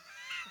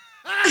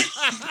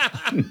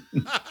 I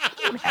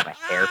don't have a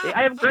hair.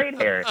 I have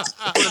great hair. It's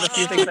one of the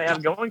few things I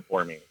have going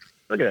for me.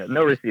 Look at that.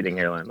 No receding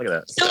hairline. Look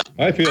at that. So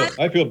I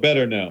feel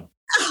better now.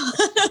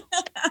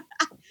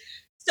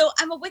 So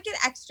I'm a wicked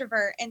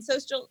extrovert, and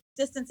social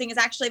distancing has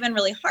actually been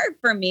really hard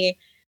for me.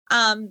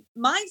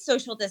 My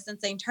social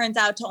distancing turns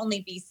out to only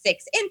be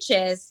 6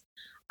 inches.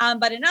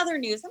 But in other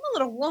news, I'm a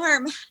little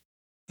warm.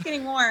 It's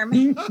getting warm.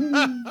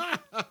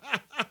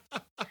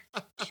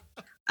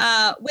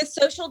 With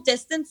social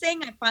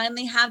distancing, I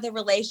finally have the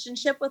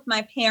relationship with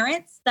my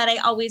parents that I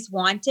always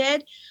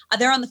wanted.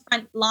 They're on the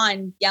front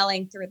lawn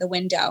yelling through the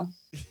window.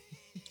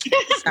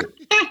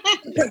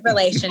 Good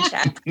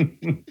relationship. They're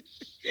in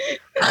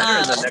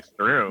the next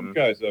room. You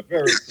guys are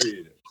very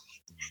creative.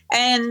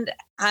 And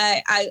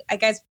I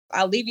guess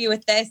I'll leave you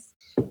with this.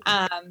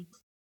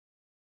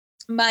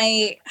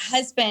 My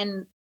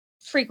husband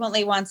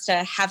frequently wants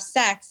to have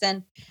sex,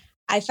 and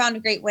I found a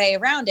great way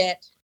around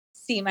it.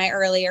 See my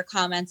earlier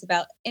comments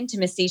about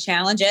intimacy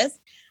challenges.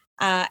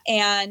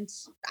 And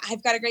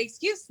I've got a great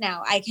excuse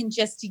now. I can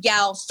just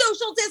yell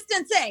social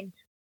distancing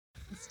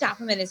and stop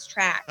him in his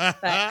tracks.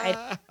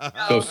 But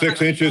So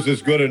 6 inches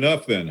is good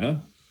enough then, huh?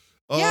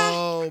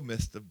 Oh,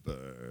 Mr.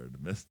 Bird,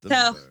 Mr.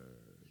 So- Bird.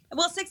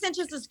 well, 6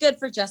 inches is good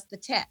for just the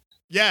tip.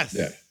 Yes,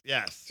 Yeah.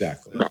 yes.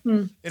 Exactly.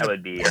 That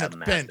would be a massive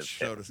pinch.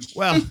 tip. So to speak.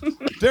 Well,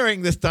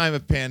 during this time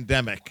of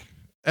pandemic,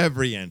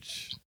 every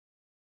inch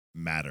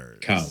matters.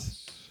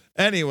 Counts.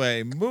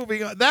 Anyway,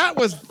 moving on. That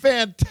was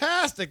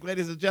fantastic,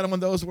 ladies and gentlemen.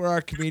 Those were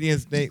our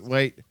comedians, Nate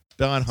White,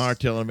 Don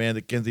Hartill, and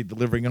Amanda Kinsey,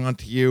 delivering on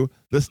to you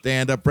the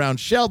stand-up round.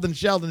 Sheldon.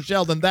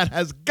 That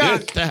has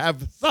got to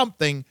have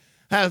something.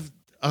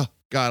 Oh,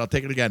 God, I'll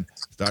take it again.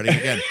 Starting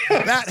again.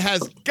 That has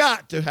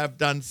got to have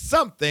done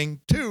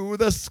something to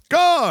the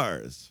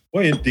scores.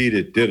 Well, indeed,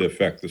 it did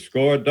affect the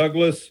score,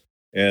 Douglas.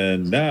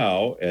 And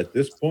now, at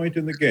this point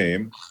in the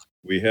game,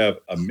 we have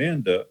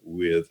Amanda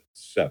with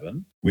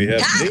 7. We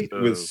have Nate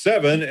with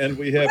 7, and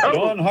we have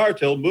Dawn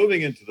Hartill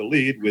moving into the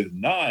lead with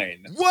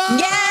 9. Whoa!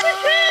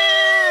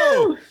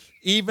 Yeah!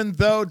 Even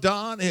though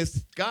Dawn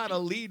has got a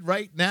lead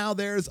right now,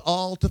 there's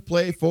all to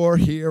play for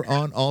here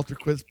on Ultra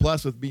Quiz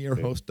Plus with me, your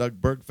host, Doug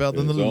Bergfeld,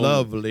 and the There's only-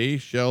 lovely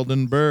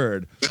Sheldon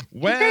Bird.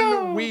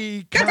 When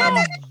we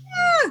come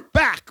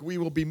back, we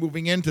will be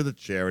moving into the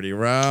charity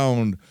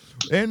round,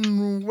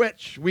 in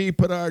which we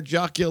put our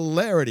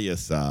jocularity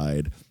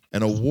aside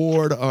and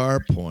award our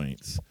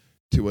points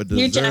to a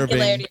Your deserving...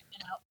 jocularity's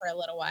been out for a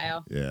little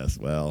while. Yes,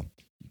 well,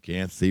 you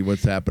can't see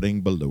what's happening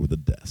below the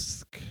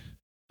desk.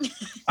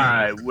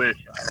 I wish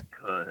I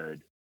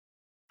could.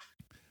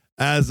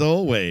 As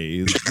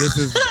always, this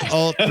is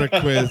Ultra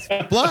Quiz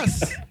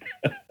Plus,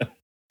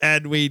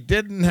 and we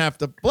didn't have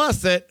to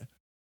plus it,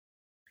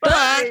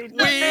 but we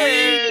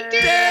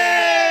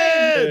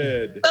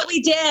did. But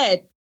we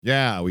did.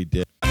 Yeah, we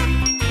did.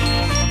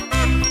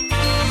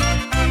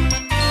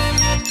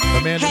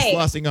 Amanda's Hey.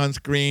 flossing on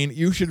screen.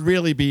 You should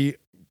really be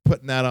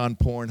putting that on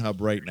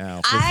Pornhub right now,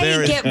 because I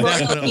there is get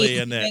definitely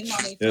a royalties niche.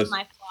 money Yes. from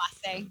my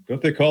flossing.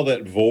 Don't they call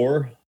that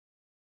vor?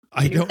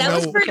 I don't That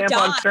was know, for Tampon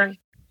Dawn. string?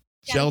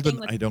 Sheldon.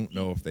 with- I don't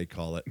know if they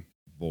call it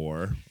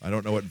vor. I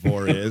don't know what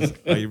vor is.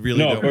 I really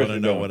No, of don't course want to you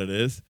know don't. what it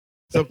is.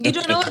 So You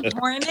don't know what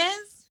porn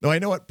is? no, I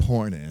know what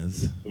porn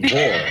is.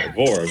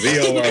 Vor,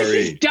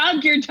 V-O-R-E.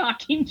 Doug, you're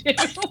talking to.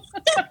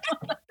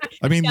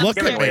 I mean, Yeah, look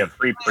Giving at away me. a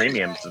free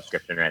premium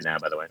subscription right now,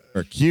 by the way.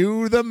 Or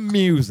cue the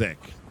music.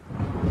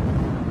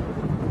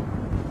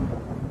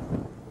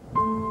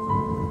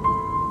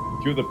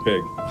 Cue the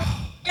pig.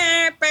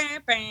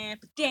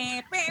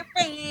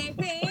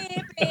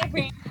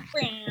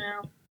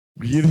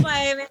 You- That's why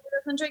Amanda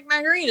doesn't drink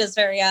margaritas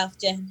very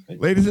often.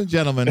 Ladies and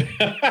gentlemen,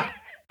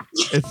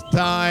 it's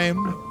time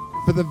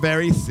for the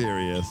very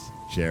serious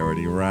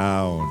charity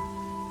round,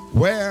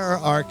 where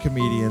our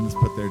comedians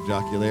put their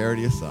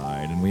jocularity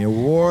aside and we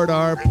award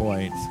our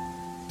points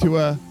to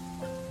a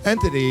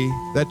entity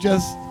that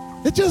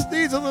just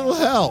needs a little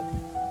help.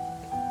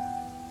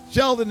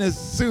 Sheldon is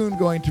soon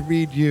going to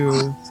read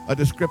you a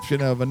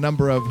description of a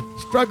number of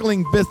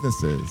struggling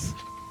businesses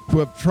who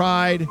have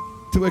tried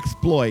to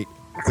exploit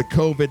the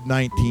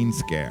COVID-19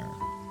 scare.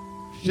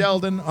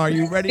 Sheldon, are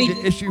you ready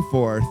to issue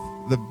forth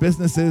the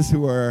businesses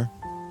who are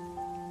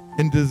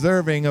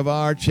deserving of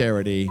our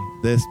charity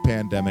this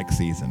pandemic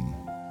season?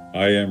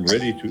 I am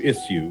ready to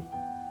issue.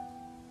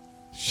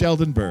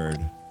 Sheldon Bird,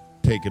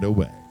 take it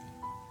away.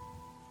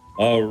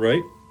 All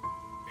right,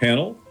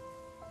 panel.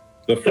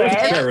 The first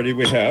charity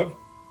we have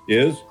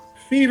is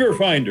Fever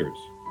Finders.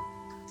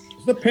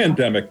 Has the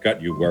pandemic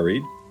got you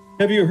worried?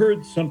 Have you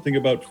heard something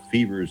about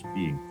fevers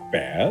being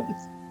bad?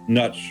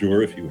 Not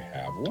sure if you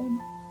have one?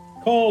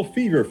 Call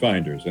Fever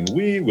Finders and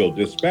we will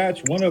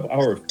dispatch one of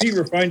our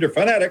Fever Finder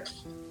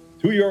fanatics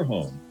to your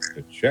home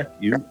to check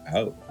you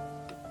out.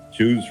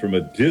 Choose from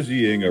a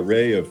dizzying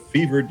array of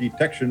fever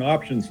detection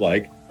options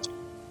like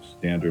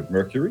standard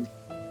mercury,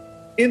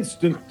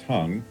 instant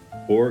tongue,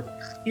 or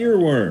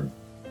earworm.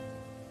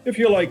 If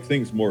you like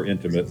things more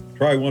intimate,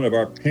 try one of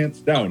our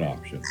pants down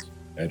options.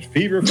 At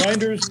Fever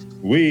Finders,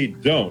 we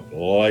don't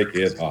like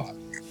it hot.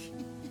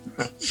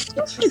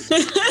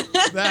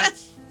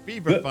 That's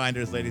Fever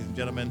Finders, ladies and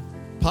gentlemen,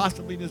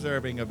 possibly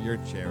deserving of your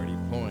charity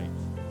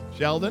points.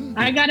 Sheldon?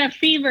 I got a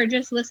fever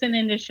just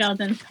listening to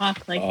Sheldon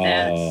talk like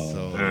that. Oh, So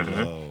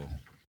Mhm. low.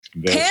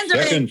 the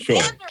Pandering, second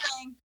choice.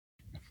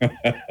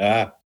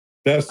 pandering.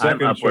 The I'm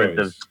second upwards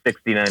of choice.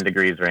 69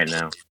 degrees right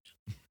now.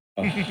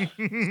 A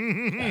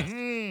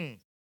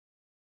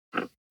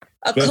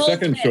The cold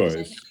second pitch, I choice.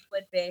 think it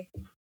would be.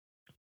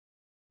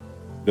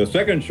 The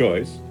second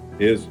choice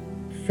is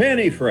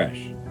Fanny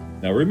Fresh.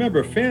 Now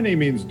remember, Fanny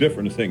means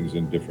different things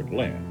in different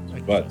lands,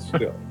 but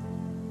still.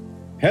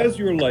 Has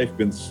your life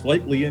been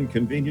slightly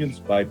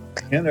inconvenienced by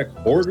panic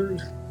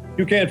hoarders?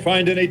 You can't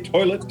find any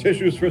toilet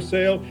tissues for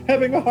sale?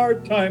 Having a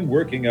hard time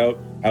working out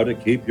how to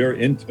keep your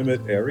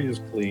intimate areas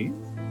clean?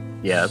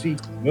 Yes. Seek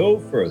no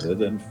further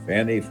than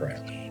Fanny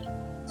Fresh.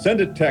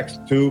 Send a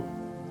text to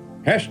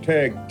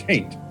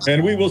 #Taint,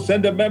 and we will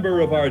send a member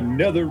of our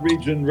Nether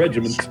Region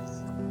Regiment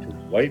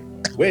to wipe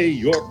away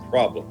your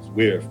problems.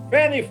 We're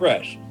Fanny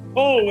Fresh,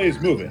 always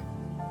moving.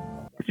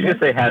 Did you just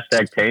say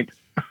 #taint?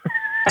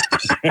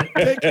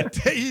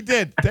 He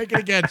did. Take it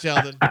again,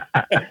 Sheldon.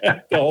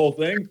 The whole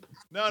thing?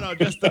 No,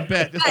 just the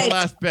bit. Just the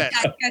last bit.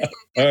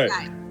 All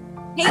right.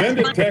 Send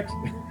a text.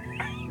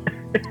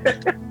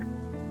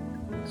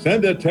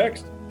 Send a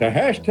text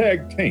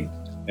to #Taint,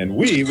 and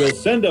we will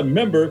send a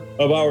member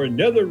of our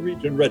Nether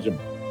Region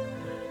Regiment.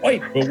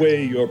 Wipe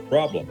away your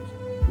problems.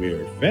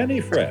 We're Fanny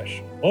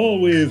Fresh,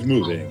 always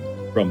moving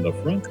from the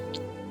front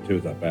to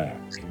the back.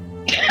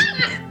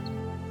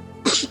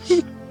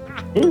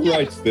 Who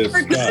writes this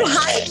For good stuff?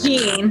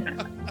 hygiene.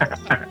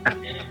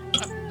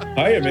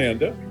 Hi,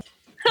 Amanda.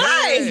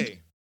 Hi. Hey.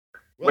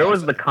 Where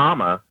was the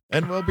comma?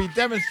 And we'll be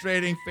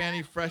demonstrating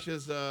Fanny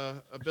Fresh's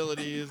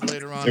abilities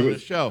later on It in the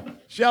was- show. It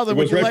Sheldon,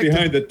 would was you right like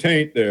behind the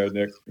taint there,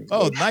 Nick.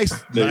 Oh, nice,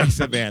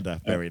 Amanda.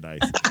 Very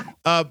nice.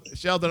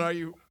 Sheldon, are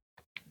you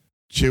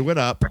chew it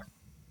up?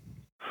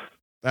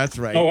 That's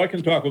right. Oh, I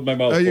can talk with my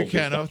mouth. Oh, you full.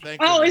 can. Oh,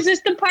 thank you. Oh, is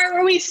this the part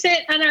where we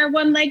sit on our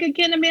one leg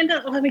again,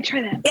 Amanda? Oh, let me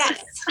try that.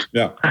 Yes.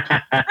 Yeah.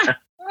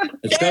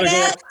 It's gotta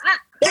go up.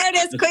 There it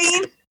is,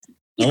 Queen.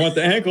 I want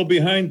the ankle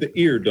behind the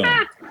ear,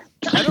 Dawn.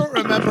 I don't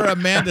remember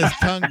Amanda's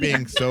tongue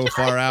being so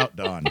far out,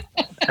 Dawn.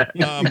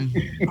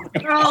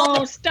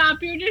 Oh,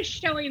 stop. You're just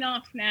showing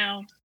off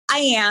now. I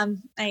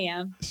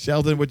am.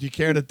 Sheldon, would you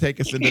care to take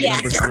us into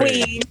number Yes, 3?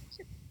 Queen.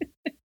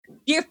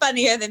 You're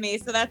funnier than me,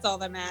 so that's all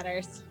that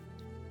matters.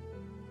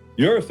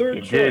 Your third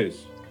You did.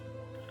 choice,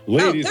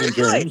 ladies third and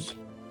germs,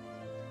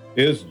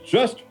 is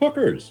Just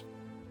Hookers.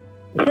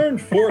 Turn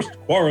forced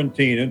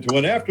quarantine into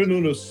an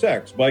afternoon of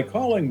sex by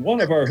calling one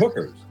of our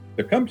hookers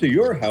to come to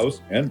your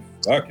house and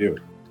fuck you.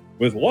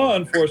 With law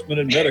enforcement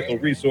and medical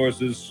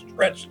resources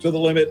stretched to the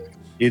limit,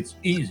 it's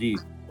easy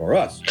for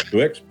us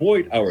to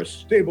exploit our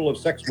stable of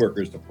sex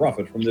workers to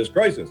profit from this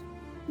crisis.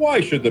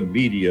 Why should the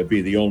media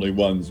be the only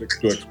ones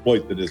to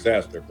exploit the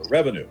disaster for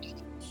revenue?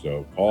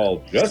 So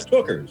call Just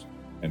Hookers,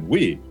 and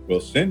we will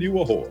send you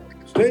a whore.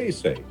 Stay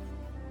safe.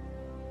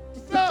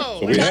 No.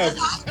 So we have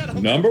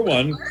number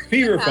 1,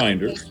 Fever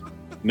Finders.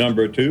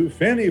 Number 2,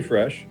 Fanny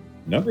Fresh.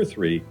 Number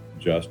 3,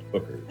 Just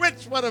Hookers.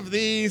 Which one of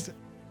these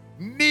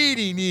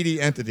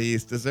needy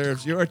entities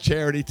deserves your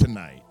charity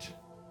tonight?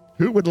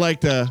 Who would like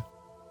to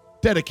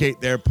dedicate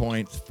their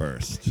points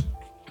first?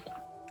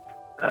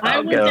 I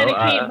I'll will go.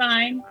 dedicate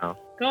mine. oh.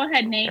 Go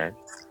ahead, Nate.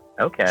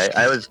 Okay.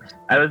 I was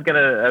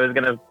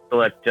gonna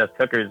select Just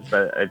Hookers,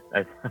 but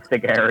I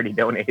think I already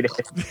donated.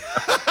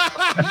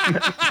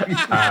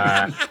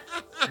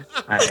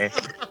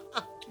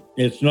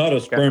 It's not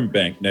a sperm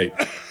bank, Nate.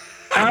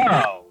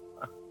 Oh,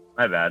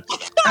 my bad.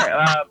 All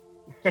right,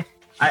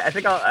 I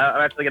think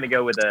I'm actually gonna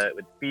go with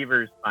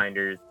Fever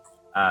Finders,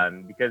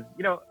 because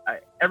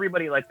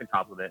everybody likes a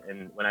compliment,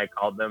 and when I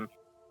called them,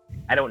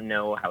 I don't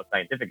know how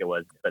scientific it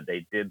was, but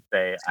they did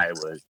say I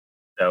was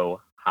so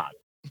hot.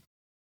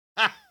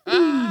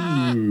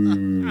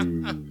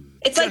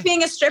 It's like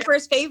being a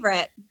stripper's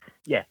favorite.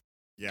 Yeah.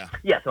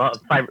 Yeah, so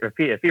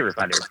Fever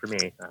Finders for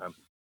me.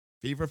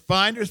 Fever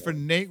Finders for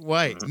Nate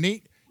White.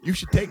 Nate, you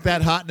should take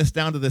that hotness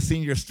down to the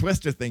Seniors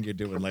Twister thing you're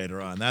doing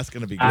later on. That's going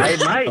to be I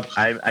great.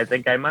 might. I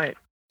think I might.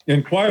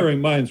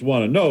 Inquiring minds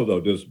want to know, though,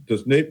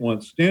 does Nate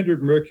want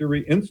standard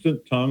mercury,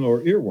 instant tongue,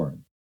 or earworm?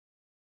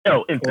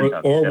 No, instant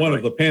tongue. Or one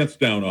of definitely. the pants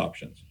down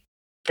options?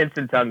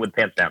 Instant tongue with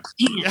pants down.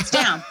 Pants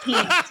down,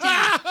 pants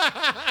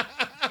down.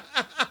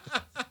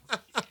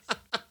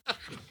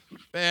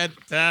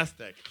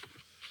 Fantastic.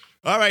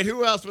 All right,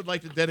 who else would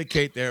like to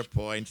dedicate their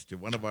points to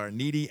one of our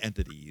needy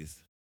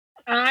entities?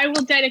 I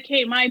will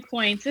dedicate my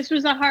points. This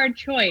was a hard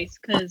choice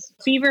because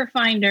Fever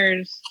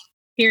Finders,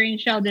 hearing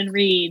Sheldon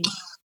read,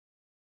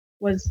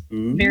 was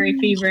very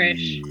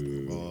feverish.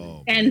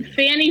 Oh, And man.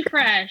 Fanny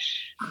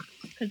Fresh,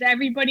 because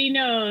everybody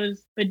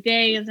knows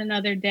bidet is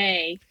another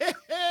day. But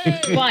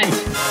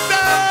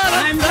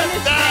I'm gonna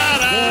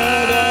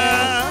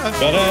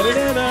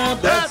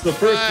That's the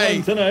first right.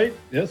 one tonight.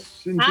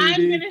 Yes, I'm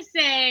indeed. going to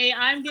say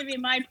I'm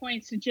giving my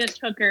points to Just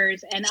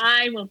Hookers, and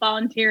I will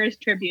volunteer as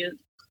tribute.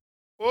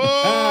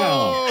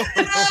 Whoa!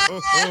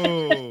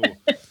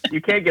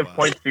 You can't give Wow.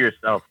 points to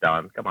yourself,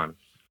 Don. Come on.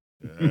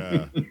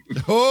 Yeah.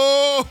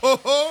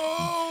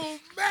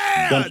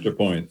 Man! Dumpster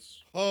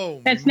points.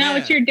 Oh, That's not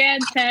what man. your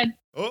dad said.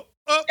 Oh.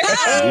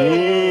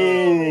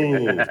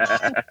 Ooh.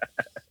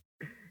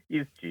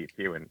 He's cheap.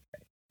 He wouldn't.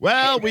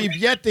 Well, we've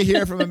yet to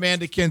hear from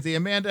Amanda Kinsey.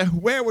 Amanda,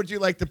 where would you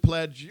like to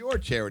pledge your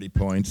charity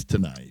points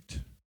tonight?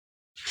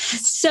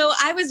 So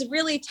I was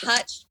really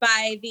touched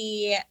by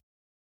the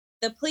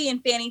the Plea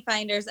and Fanny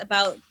Finders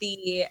about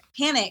the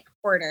panic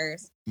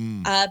hoarders,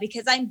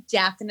 because I'm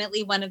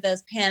definitely one of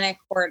those panic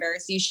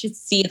hoarders. You should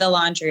see the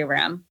laundry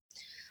room.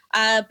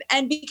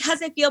 And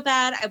because I feel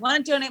bad, I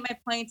want to donate my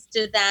points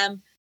to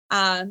them.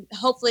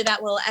 Hopefully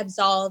that will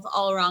absolve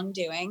all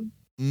wrongdoing.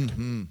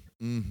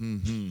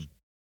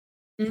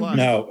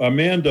 Now,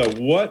 Amanda,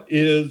 what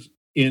is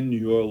in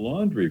your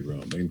laundry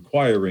room?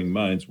 Inquiring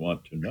minds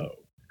want to know.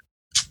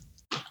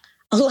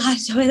 A lot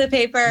of toilet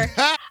paper.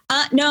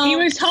 No. He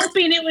was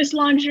hoping it was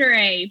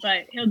lingerie,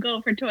 but he'll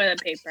go for toilet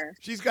paper.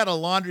 She's got a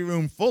laundry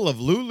room full of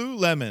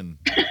Lululemon.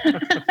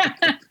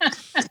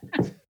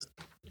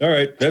 All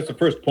right, that's the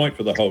first point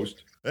for the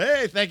host.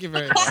 Hey, thank you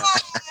very much.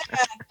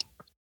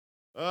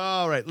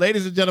 All right,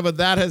 ladies and gentlemen,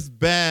 that has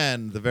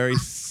been the very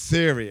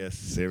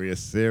serious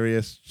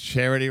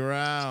charity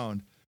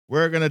round.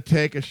 We're going to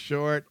take a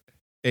short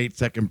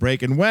 8-second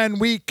break. And when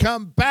we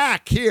come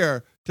back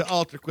here to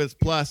Ultra Quiz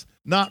Plus,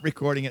 not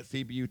recording at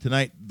CBU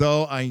tonight,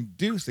 though I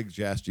do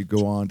suggest you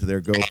go on to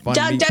their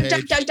GoFundMe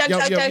page.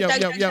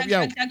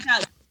 Doug.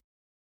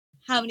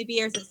 How many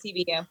beers at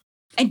CBU?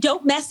 And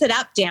don't mess it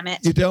up, damn it.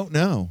 You don't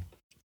know.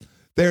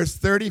 There's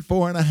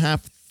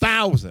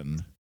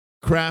 34,500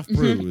 craft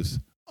brews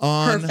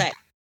on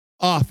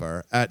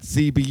offer at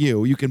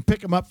CBU. You can pick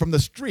them up from the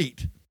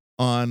street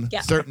on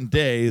certain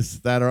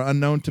days that are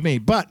unknown to me.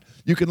 But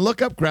you can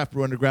look up Craft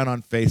Brew Underground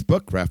on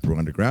Facebook, Craft Brew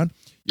Underground.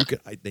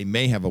 They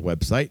may have a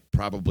website,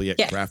 probably at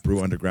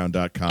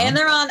craftbrewunderground.com. And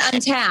they're on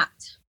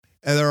Untapped.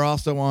 And they're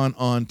also on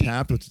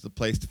Untapped, which is the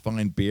place to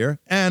find beer.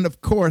 And,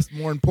 of course,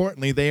 more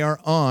importantly, they are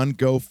on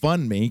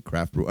GoFundMe,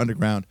 Craft Brew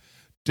Underground.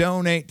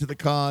 Donate to the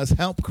cause,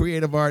 help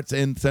creative arts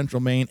in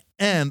Central Maine,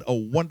 and a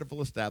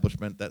wonderful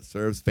establishment that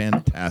serves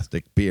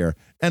fantastic beer.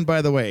 And,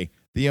 by the way,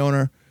 the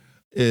owner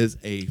is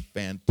a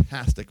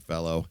fantastic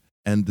fellow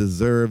and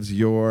deserves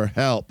your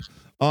help.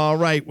 All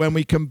right, when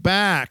we come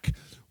back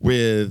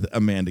with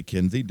Amanda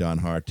Kinsey, Don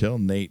Hartill,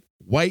 Nate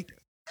White,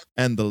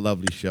 and the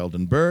lovely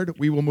Sheldon Bird,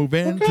 we will move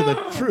into the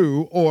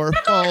true or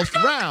false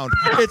round.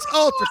 It's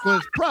Ultra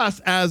Quiz Plus.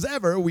 As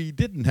ever, we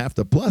didn't have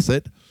to plus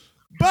it,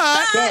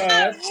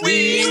 but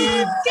we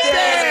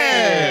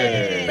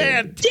did!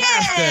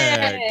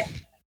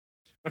 Fantastic!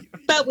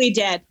 But we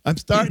did. I'm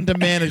starting to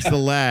manage the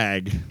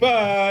lag.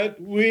 But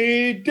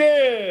we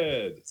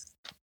did.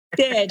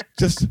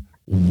 Just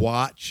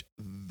watch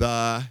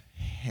the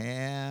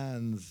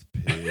hands,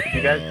 people.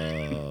 You guys?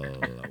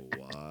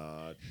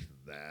 Watch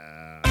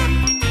that.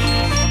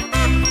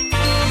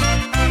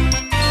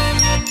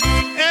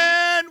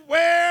 And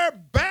we're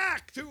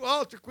back to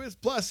Ultra Quiz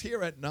Plus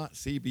here at Not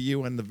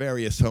CBU and the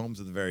various homes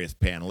of the various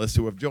panelists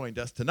who have joined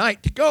us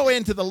tonight to go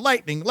into the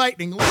lightning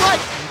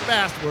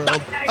fast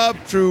world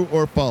of true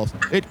or false.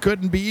 It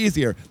couldn't be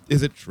easier.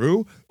 Is it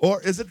true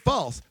or is it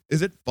false?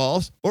 Is it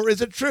false or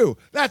is it true?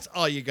 That's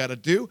all you got to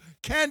do.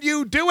 Can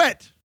you do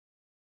it?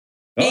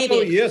 Maybe.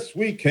 Oh, yes,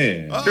 we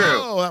can.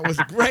 Oh, that was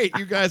great.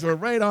 You guys were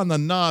right on the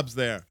knobs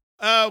there.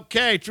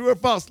 Okay, true or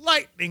false?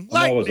 Lightning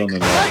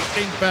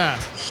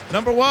fast.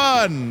 Number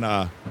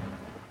one.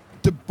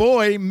 To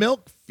buoy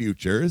milk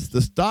futures,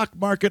 the stock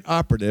market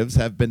operatives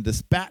have been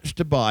dispatched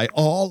to buy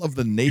all of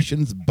the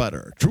nation's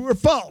butter. True or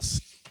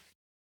false?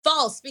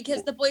 False,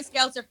 because the Boy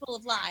Scouts are full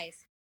of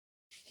lies.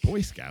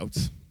 Boy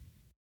Scouts?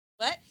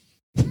 What?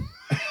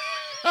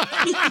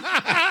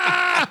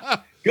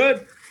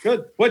 Good.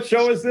 What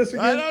show is this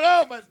again? I don't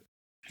know, but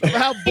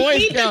how Boy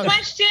Repeat Scouts. the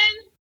question.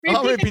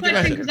 I'll Repeat the repeat the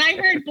question because I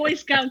heard Boy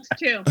Scouts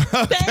too.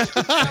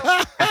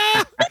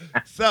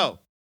 So,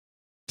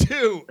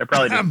 two. They're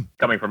probably just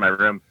coming from my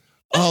room.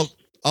 I'll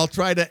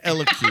try to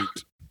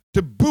elocute.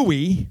 To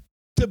buoy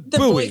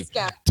Boy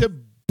Scout.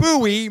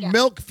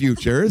 milk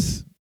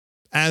futures,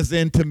 as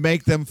in to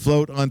make them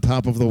float on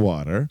top of the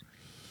water.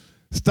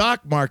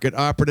 Stock market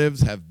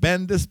operatives have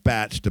been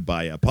dispatched to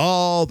buy up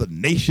all the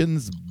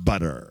nation's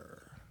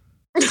butter.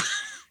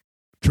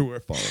 True or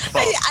false?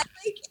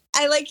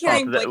 I like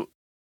hearing False.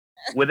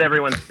 With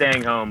everyone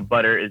staying home,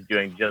 butter is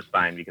doing just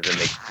fine because it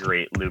makes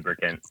great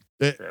lubricant.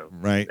 So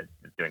right.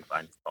 It's doing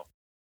fine. False.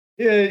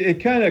 Yeah,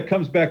 it kind of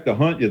comes back to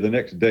haunt you the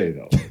next day,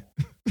 though.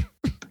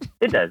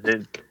 It does.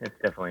 It's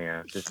definitely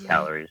there's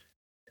calories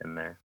in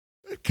there.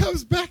 It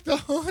comes back to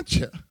haunt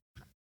you.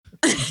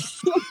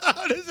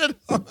 How does it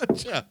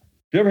haunt you?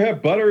 You ever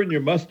have butter in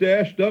your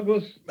mustache,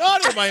 Douglas?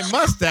 Not in my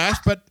mustache,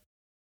 but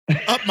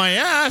up my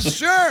ass,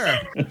 sure.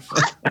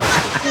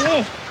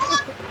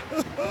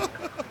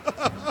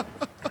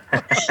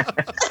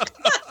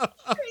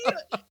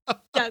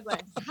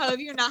 Douglas, how have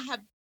you not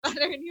had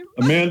butter in your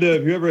mustache? Amanda,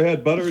 have you ever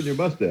had butter in your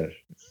mustache?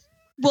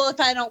 Well, if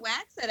I don't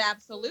wax it,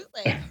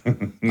 absolutely.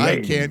 I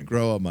can't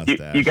grow a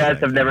mustache. You guys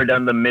have never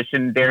done the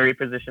mission dairy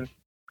position?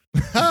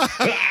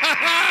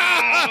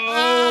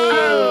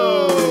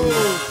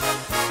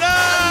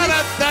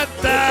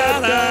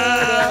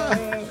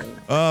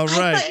 All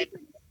right.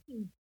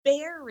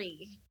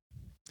 Berry.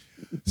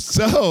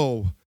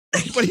 So,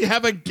 anybody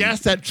have a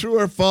guess at true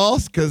or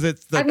false? Because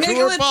it's the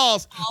true or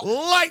false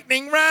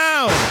lightning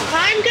round.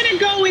 I'm going to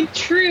go with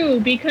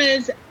true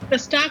because the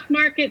stock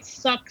market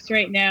sucks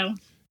right now.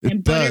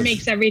 And butter does.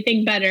 makes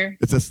everything better.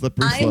 It's a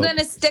slippery I'm slope. going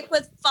to stick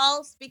with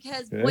false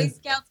because Okay. Boy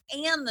Scouts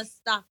and the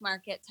stock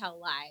market tell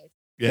lies.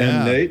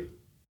 And Nate?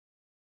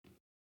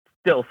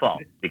 Still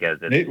false because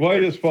it's Nate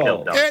White is still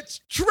false. dumb. It's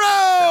true.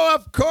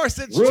 Of course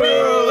it's Woo!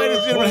 true. Ladies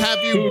and gentlemen,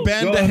 have you Woo!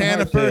 been to John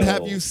Hannaford? Hartel.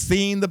 Have you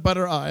seen the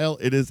butter aisle?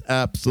 It is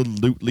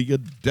absolutely a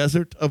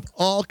desert of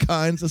all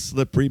kinds of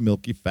slippery,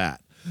 milky fat.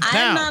 I'm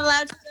Now- not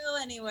allowed to go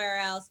anywhere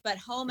else but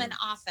home and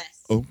office.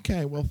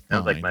 Okay, well, fine.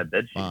 Sounds like my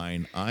bed sheet.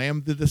 Fine. I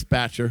am the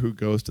dispatcher who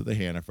goes to the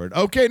Hannaford.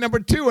 Okay,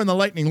 number 2 in the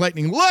lightning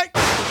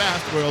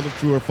fast world of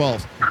true or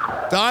false.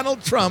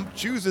 Donald Trump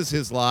chooses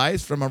his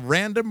lies from a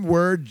random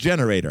word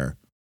generator.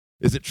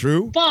 Is it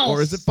true? False.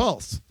 Or is it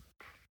false?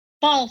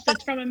 False.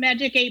 It's from a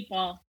magic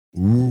 8-ball.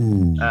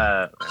 Ooh.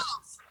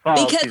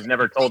 False. Because- He's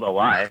never told a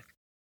lie.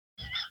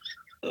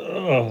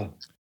 Ugh.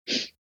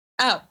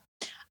 Oh,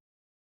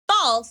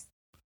 false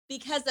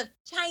because of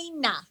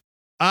China.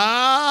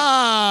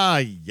 Ah,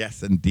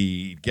 yes,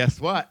 indeed. Guess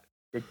what?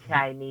 The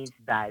Chinese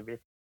virus.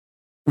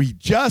 We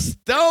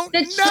just don't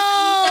The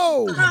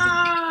know.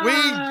 Ah! We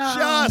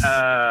just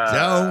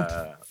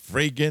don't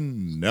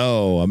friggin'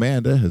 know.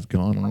 Amanda has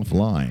gone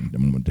offline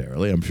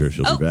momentarily. I'm sure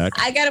she'll Oh, be back.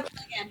 I got to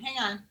plug in. Hang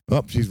on.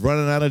 Oh, she's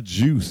running out of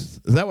juice.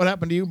 Is that what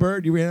happened to you,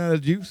 Bird? You ran out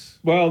of juice?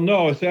 Well,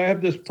 no. See, I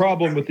have this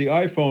problem with the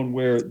iPhone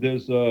where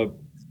there's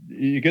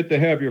you get to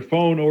have your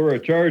phone or a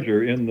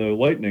charger in the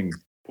lightning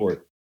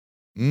port.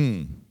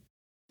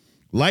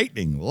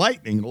 Lightning.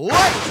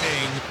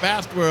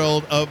 Fast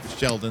world of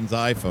Sheldon's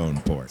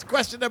iPhone ports.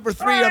 Question number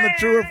 3 on the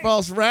true or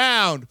false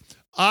round.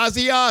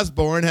 Ozzy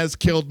Osbourne has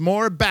killed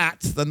more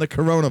bats than the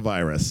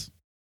coronavirus.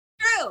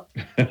 True.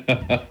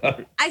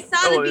 I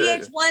saw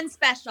the VH1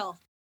 special.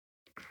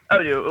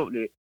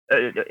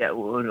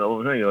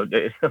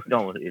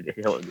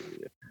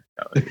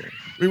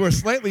 We were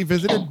slightly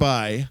visited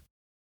by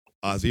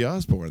Ozzy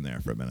Osbourne there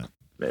for a minute.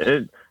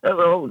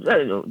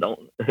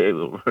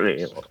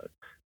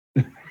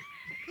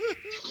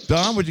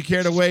 Don, would you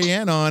care to weigh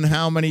in on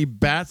how many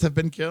bats have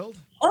been killed?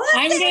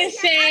 I'm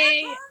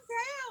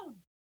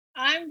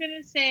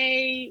gonna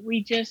say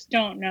we just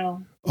don't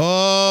know.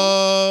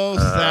 Oh,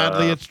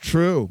 sadly, it's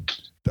true.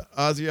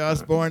 Ozzy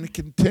Osbourne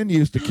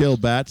continues to kill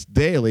bats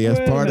daily as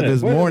Wait a part of minute,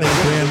 his wait a morning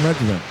minute. grand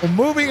regimen. Well,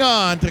 moving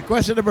on to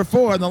question number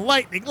 4 in the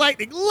lightning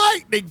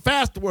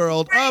fast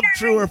world of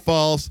true or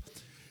false.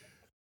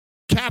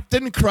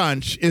 Captain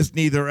Crunch is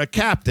neither a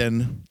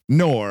captain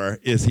nor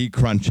is he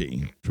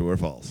crunchy. True or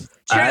false?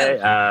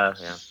 Yeah.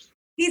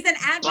 He's an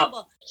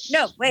admirable.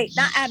 No, wait,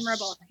 not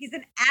admirable. He's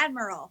an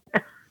admiral.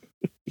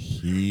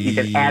 He's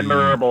an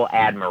admirable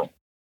admiral.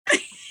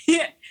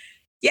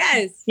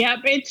 Yes. Yep,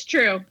 it's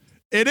true.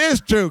 It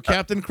is true.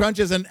 Captain Crunch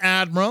is an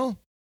admiral,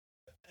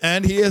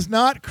 and he is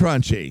not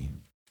crunchy.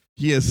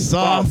 He is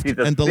soft He's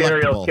a and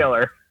serial delectable.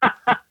 killer.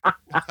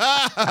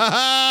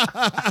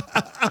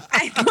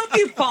 I hope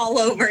you fall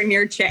over in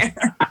your chair.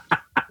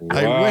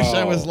 I wish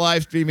I Wow. was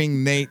live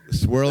streaming Nate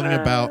swirling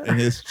about in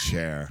his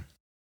chair.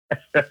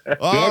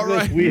 All Douglas,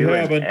 right. we You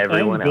have and an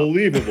everyone else.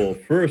 unbelievable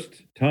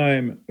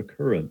first-time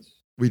occurrence.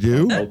 We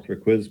do? Ultra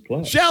Quiz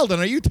Plus. Sheldon,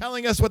 are you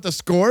telling us what the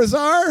scores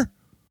are?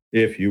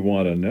 If you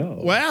want to know.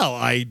 Well,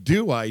 I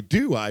do. I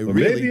Or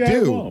really maybe I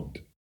do. won't.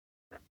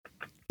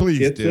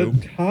 Please It's do.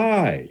 a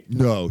tie.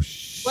 No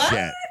shit.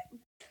 What?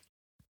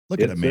 Look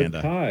It's at Amanda.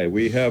 a tie.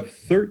 We have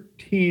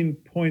 13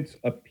 points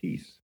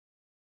apiece.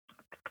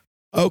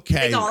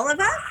 Okay. It's all of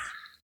us?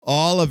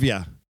 All of you.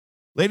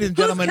 Ladies and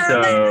gentlemen, Who's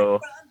coming So-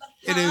 from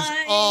it is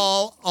behind?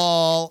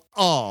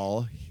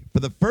 all for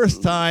the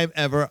first time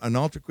ever in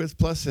Ultra Quiz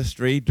Plus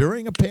history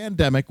during a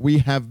pandemic. We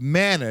have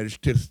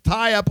managed to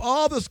tie up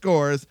all the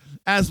scores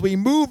as we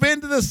move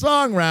into the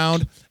song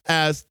round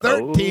as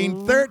 13,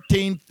 Oh.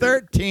 13,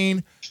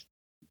 13.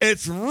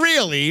 It's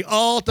really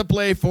all to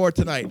play for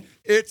tonight.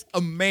 It's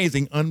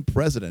amazing,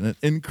 unprecedented,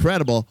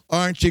 incredible.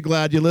 Aren't you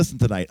glad you listened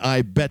tonight?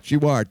 I bet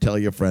you are. Tell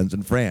your friends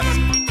and friends.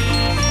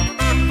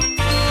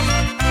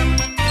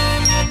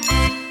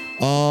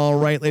 All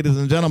right, ladies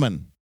and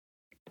gentlemen.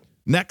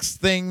 Next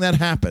thing that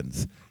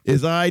happens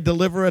is I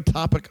deliver a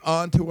topic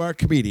onto our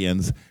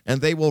comedians,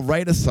 and they will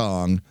write a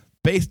song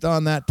based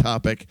on that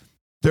topic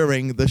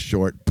during the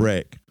short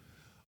break.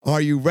 Are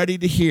you ready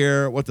to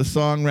hear what the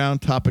song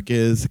round topic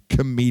is?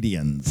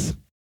 Comedians.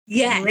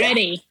 Yeah.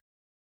 Ready.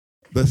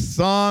 The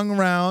song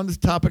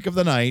round topic of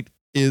the night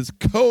is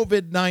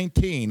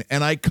COVID-19.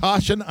 And I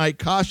caution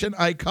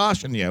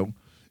you.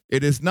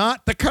 It is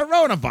not the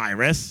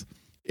coronavirus.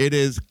 It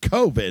is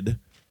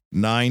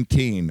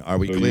COVID-19. Are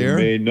we So clear?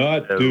 you may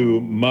not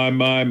do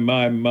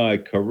my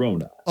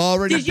corona.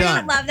 Already Did you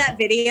done. not love that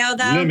video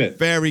though? Limit.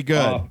 Very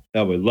good.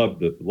 I would love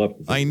to.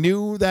 I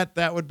knew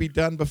that would be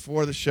done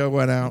before the show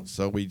went out,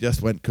 so we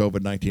just went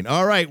COVID-19.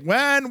 All right,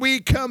 when we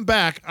come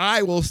back,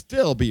 I will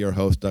still be your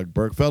host, Doug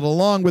Bergfeld,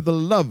 along with the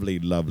lovely,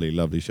 lovely,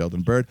 lovely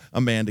Sheldon Bird,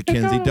 Amanda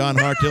Kinsey, Don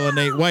Hartill, and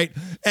Nate White.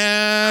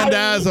 And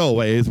as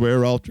always,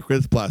 we're Ultra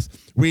Quiz Plus.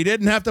 We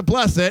didn't have to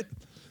plus it,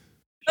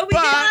 Oh, we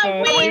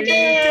but did. we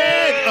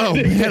did. Oh,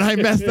 man, I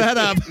messed that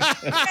up.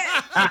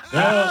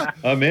 No,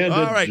 Amanda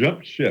All right.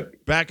 jumped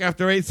ship. Back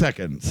after 8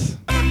 seconds.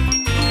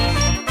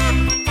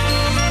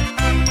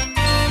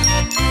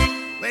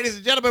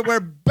 gentlemen, we're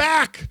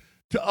back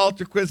to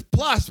Ultra Quiz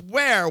Plus,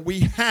 where we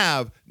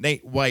have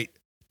Nate White,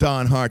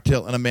 Don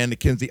Hartill, and Amanda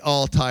Kinsey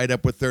all tied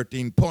up with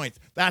 13 points.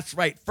 That's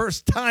right.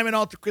 First time in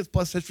Ultra Quiz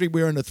Plus history,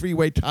 we're in a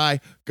three-way tie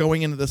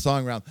going into the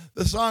song round.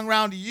 The song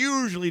round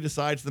usually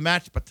decides the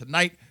match, but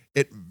tonight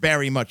it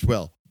very much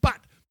will.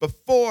 But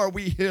before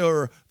we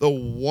hear the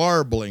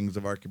warblings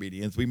of our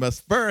comedians, we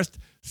must first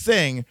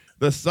sing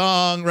the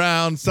song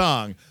round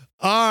song.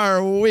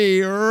 Are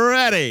we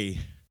ready?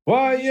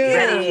 Why,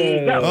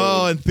 Ready, go.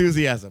 Oh,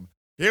 enthusiasm.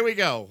 Here we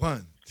go.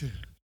 1, 2.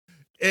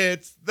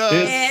 It's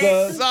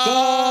the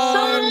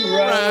song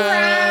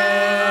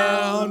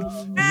round.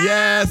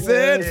 Yes,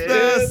 it's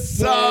the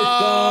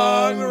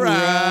song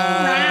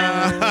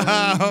round.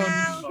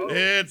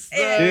 It's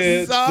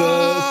the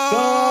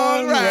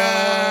song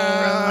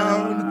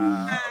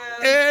round.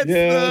 It's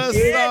the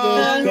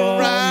song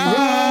round.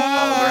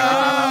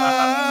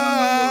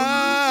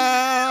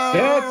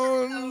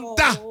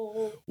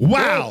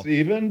 Wow. That's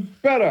even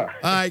better.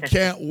 I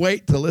can't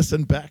wait to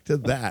listen back to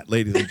that,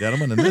 ladies and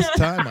gentlemen. And this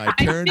time I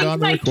turned on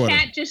the my recorder.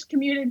 cat just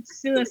committed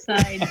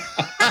suicide. Is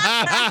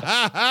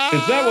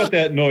that what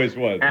that noise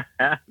was?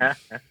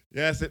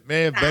 Yes, it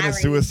may have been a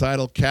Sorry.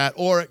 suicidal cat,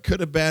 or it could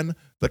have been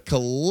the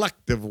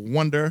collective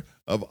wonder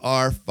of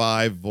our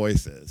 5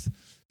 voices.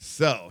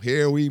 So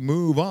here we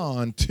move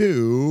on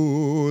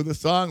to the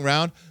song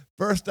round.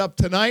 First up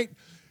tonight,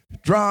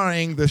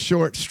 drawing the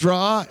short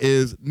straw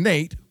is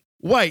Nate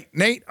White.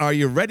 Nate, are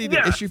you ready to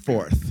Yeah. issue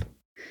forth?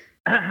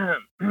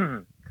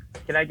 Can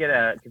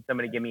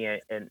somebody give me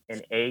an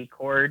A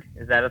chord?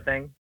 Is that a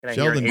thing? Can I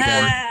Sheldon hear an A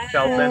can. chord?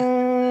 Sheldon.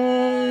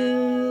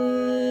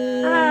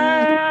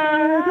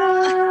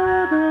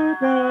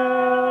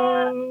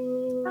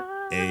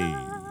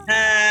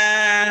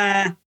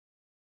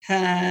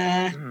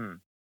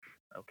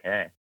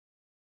 Okay. I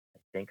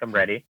think I'm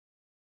ready.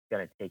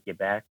 Gonna take you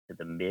back to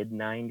the mid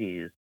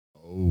 90s.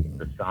 Oh,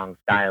 The song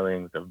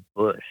stylings of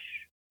Bush.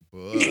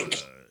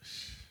 Bush.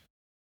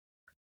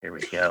 Here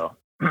we go.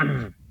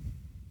 I'm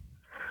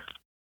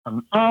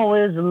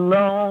always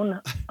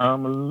alone.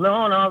 I'm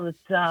alone all the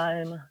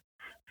time.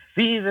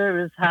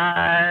 Fever is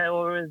high,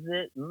 or is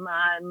it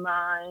my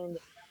mind?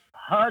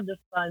 Hard to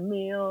find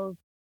meals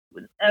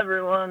when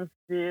everyone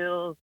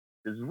steals.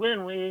 'Cause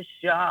when we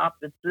shop,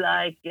 it's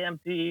like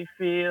empty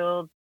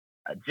fields.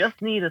 I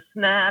just need a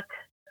snack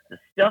to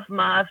stuff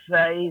my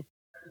face.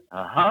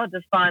 Hard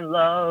to find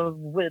love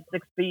with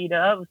 6 feet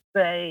of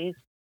space.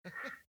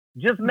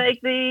 Just make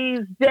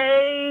these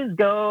days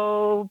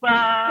go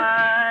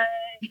by.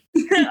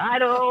 I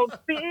don't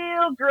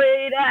feel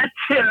great at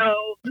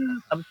you.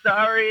 I'm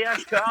sorry I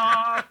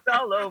coughed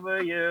all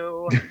over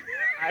you.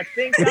 I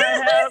think I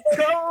have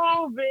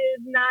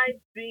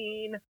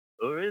COVID-19,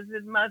 or is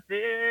it my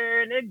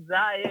fear and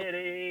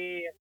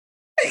anxiety?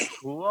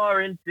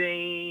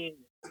 Quarantine.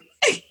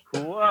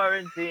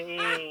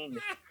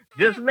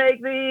 Just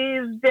make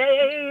these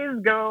days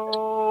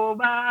go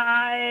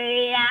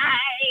by.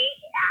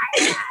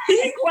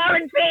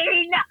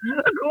 Quarantine.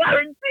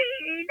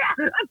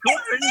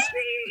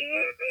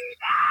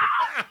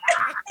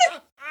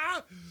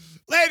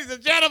 Ladies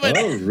and gentlemen,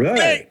 All right.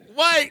 Nate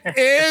White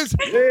is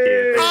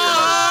Yay.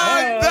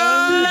 on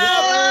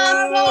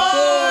the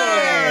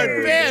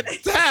board. board.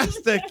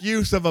 Fantastic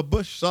use of a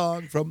Bush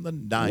song from the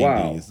 90s.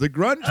 Wow. The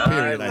grunge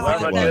period, I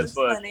love think a it good was.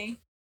 Bush. Funny.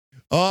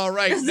 All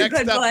right, That's a next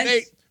good up, one.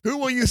 Nate, who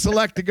will you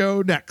select to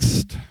go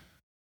next?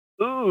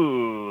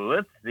 Ooh,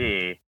 let's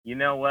see. You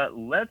know what?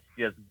 Let's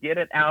just get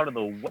it out of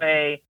the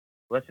way.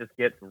 Let's just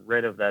get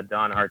rid of that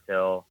Don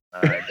Hartill.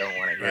 I don't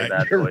want to hear Right.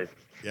 that voice.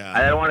 Yeah.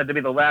 I don't want it to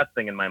be the last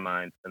thing in my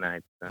mind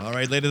tonight. So. All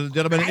right, ladies and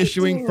gentlemen, I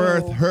issuing do.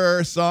 forth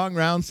her song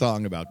round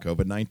song about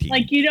COVID-19.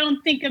 Like you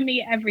don't think of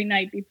me every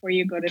night before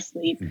you go to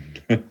sleep.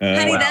 Honey, that's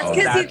Well,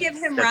 because you give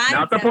him That's rides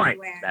not the point.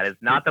 everywhere. That is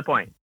not the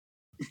point.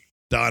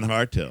 Don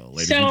Hartill,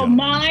 ladies and So gentlemen.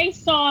 my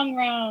song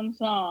round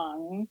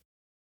song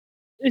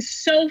is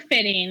so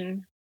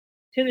fitting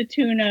to the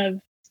tune of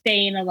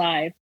Staying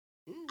Alive.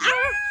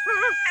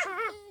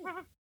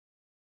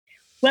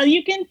 Well,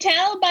 you can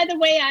tell by the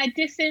way I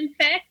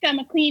disinfect. I'm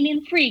a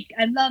cleaning freak.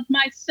 I love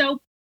my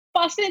soap.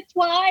 Faucets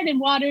wide and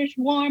water's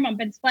warm. I've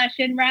been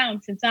splashing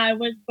around since I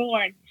was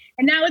born.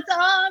 And now it's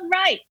all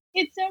right.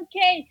 It's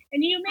okay.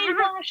 And you may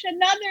wash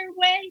another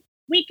way.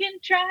 We can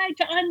try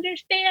to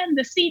understand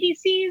the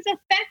CDC's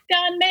effect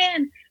on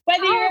man.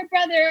 Whether you're a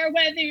brother or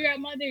whether you're a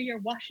mother, you're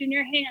washing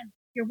your hands.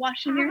 You're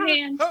washing your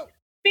hands. Oh.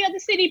 Feel the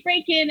city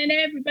break in and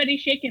everybody's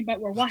shaking, but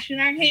we're washing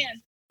our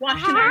hands.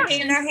 Washing our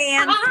In hands. our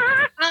hands. Washing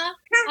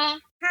our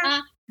hands.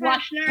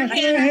 Washing our hands.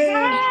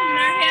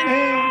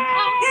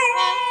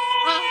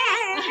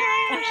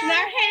 Washing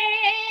our hands.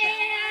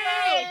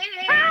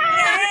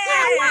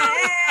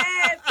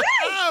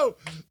 Oh,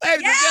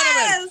 ladies and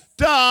gentlemen, Yes.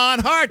 Don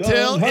Hartill,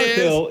 Don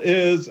Hartill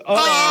is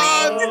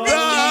on the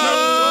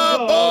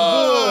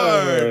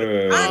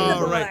board. On the All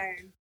board. right.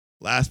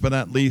 Last but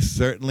not least,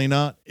 certainly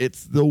not,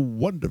 it's the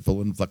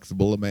wonderful and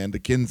flexible Amanda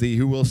Kinsey,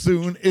 who will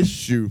soon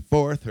issue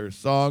forth her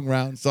song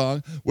round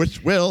song,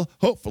 which will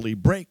hopefully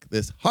break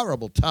this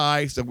horrible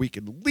tie so we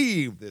can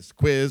leave this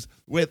quiz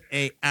with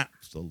a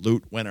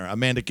absolute winner.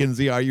 Amanda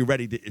Kinsey, are you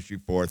ready to issue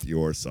forth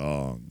your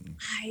song?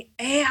 I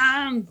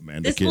am.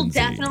 Amanda This will Kinsey.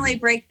 definitely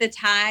break the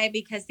tie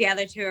because the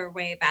other two are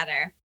way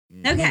better.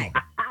 Mhm. Okay.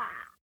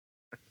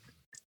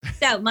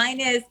 So mine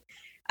is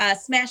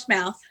Smash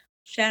Mouth.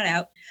 Shout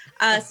out.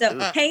 So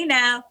hey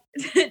now,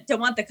 don't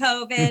want the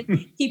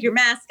COVID. Keep your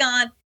mask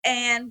on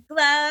and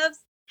gloves.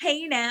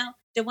 Hey now,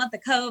 don't want the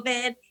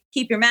COVID.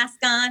 Keep your mask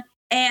on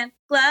and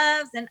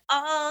gloves and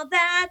all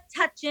that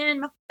touching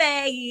my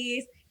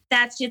face.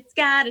 That shit's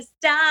gotta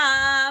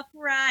stop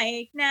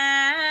right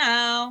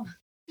now.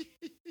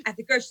 At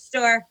the grocery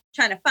store,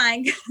 trying to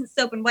find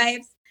soap and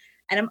wipes,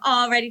 and I'm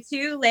already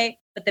too late.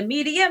 But the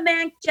media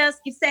man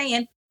just keeps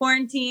saying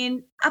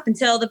quarantine up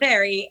until the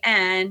very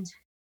end.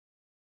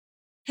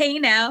 Hey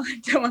now,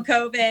 don't want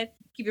COVID.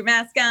 Keep your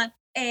mask on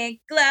and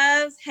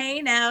gloves.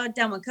 Hey now,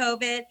 don't want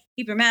COVID.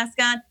 Keep your mask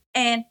on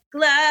and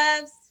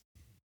gloves.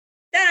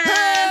 Ta-da!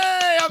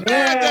 Hey,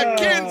 Amanda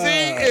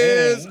Kinsey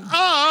is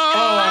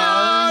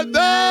on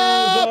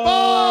the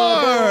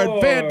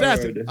board.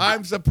 Fantastic.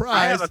 I'm surprised.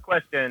 I have a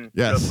question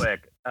Yes. real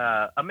quick.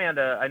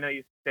 Amanda, I know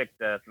you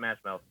picked Smash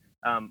Mouth.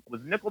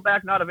 Was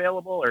Nickelback not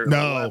available? Or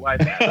No. why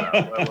is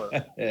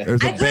that?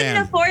 There's a I couldn't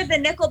band. afford the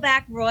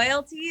Nickelback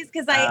royalties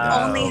because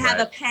I only have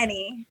a right.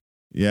 penny.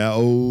 Yeah.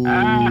 Oh.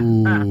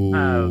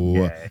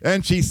 Okay.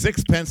 And she's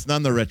 6 pence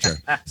none the richer.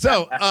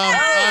 So,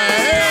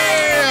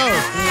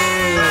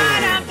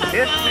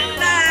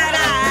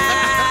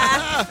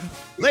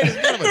 ladies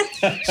and gentlemen,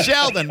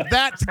 Sheldon,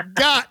 that's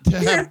got to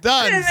have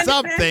done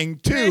something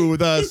to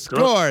the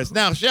scores.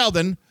 Now,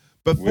 Sheldon,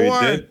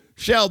 before did.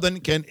 Sheldon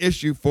can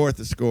issue forth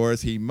the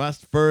scores, he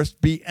must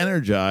first be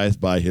energized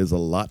by his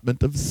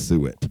allotment of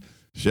suet.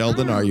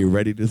 Sheldon, are you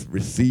ready to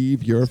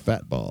receive your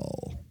fat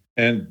ball?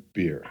 And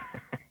beer.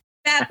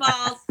 Fat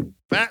balls.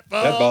 Fat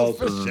balls balls.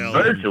 for Sheldon.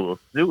 Virtual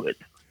suet.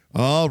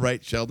 All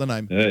right, Sheldon,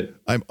 Hey.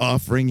 I'm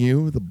offering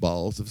you the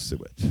balls of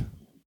suet.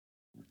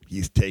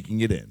 He's taking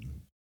it in.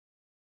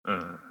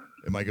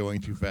 Am I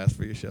going too fast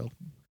for you, Sheldon?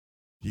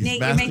 He's Nate,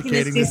 you're making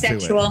this masticating too the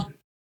suet. sexual.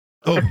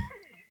 Oh,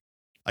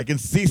 I can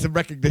see some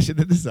recognition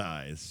in his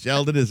eyes.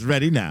 Sheldon is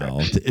ready now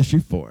to issue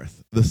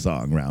forth the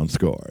song round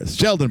scores.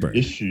 Sheldon Bird.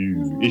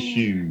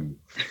 Issue.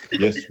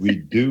 Yes, we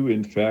do,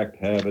 in fact,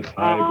 have a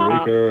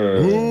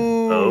tiebreaker.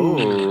 Ooh.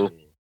 Oh.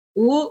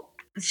 Ooh,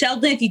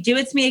 Sheldon, if you do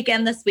it to me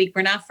again this week,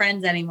 we're not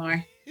friends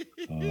anymore.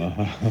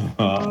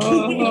 I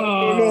don't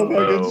know if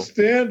I can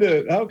stand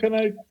it. How can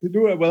I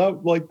do it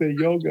without like the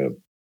yoga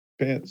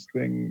pants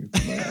thing?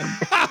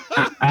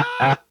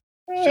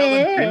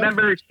 Sheldon,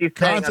 Remember, she's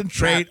saying a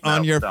concentrate Smash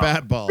on your Mouth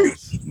fat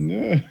balls.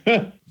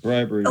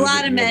 Bribery. A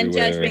lot of men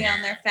everywhere. judge me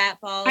on their fat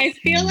balls. I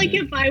feel like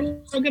if I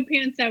wore yoga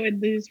pants, I would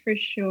lose for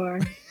sure.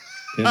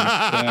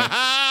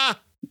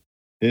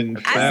 In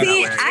I fact,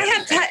 see. I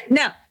have touched.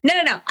 No.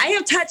 I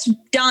have touched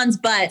Dawn's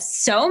butt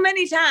so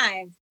many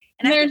times,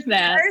 and There's I can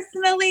that.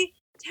 personally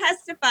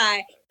testify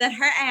that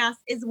her ass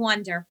is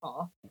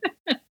wonderful.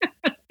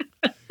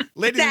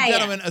 Ladies and Say it.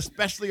 gentlemen,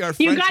 especially our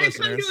You French got to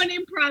come listeners. to an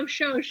improv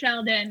show,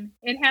 Sheldon.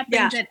 It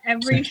happens Yeah. at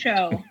every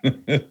show.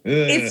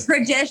 It's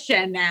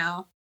tradition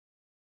now.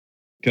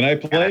 Can I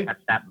play?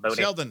 That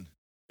booty. Sheldon,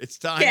 it's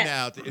time Yes.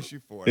 now to issue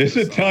forth. Is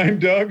the it song. time,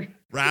 Doug?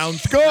 Round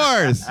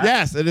scores.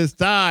 Yes, it is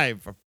time.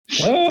 For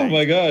Oh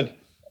my God.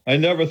 I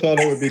never thought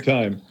it would be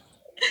time.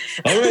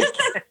 All right.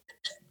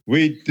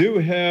 We do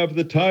have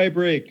the tie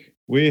break.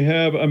 We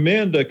have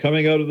Amanda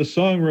coming out of the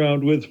song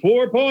round with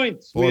 4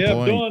 points. 4 we have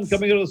points. Dawn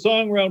coming out of the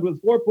song round with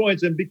 4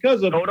 points. And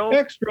because of Total?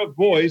 extra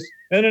voice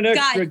and an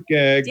extra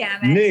gag,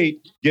 damn it.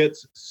 Nate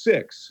gets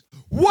 6.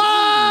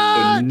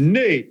 what? So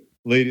Nate,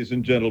 ladies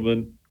and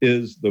gentlemen,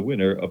 is the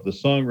winner of the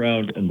song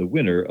round and the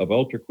winner of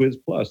Ultra Quiz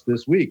Plus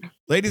this week.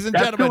 Ladies and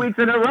That's 2 gentlemen, weeks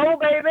in a row,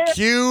 baby.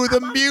 cue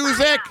the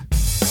music.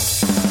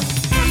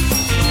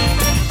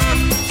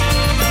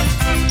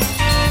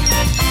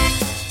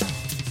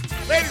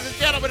 Ladies and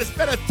gentlemen, it's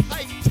been a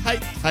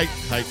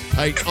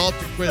tight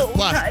Ultra Quiz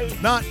Plus.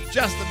 tight. Not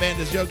just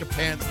Amanda's yoga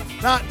pants,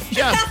 not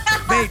just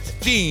Nate's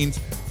jeans,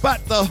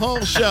 but the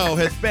whole show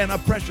has been a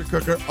pressure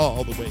cooker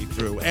all the way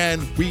through.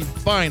 And we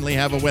finally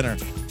have a winner.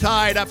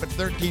 Tied up at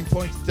 13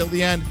 points till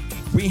the end,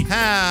 we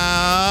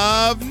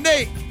have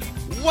Nate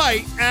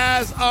White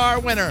as our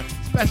winner.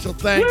 Special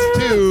thanks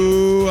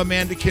to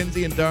Amanda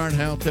Kinsey and Darn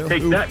Halto,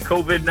 Take who that,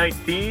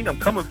 COVID-19. I'm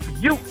coming for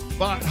you.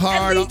 fought At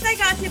hard, least I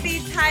got to be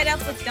tied up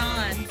with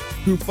Dawn.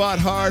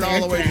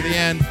 all the way to the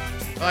end.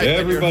 I've been your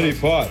Everybody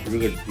host- fought. It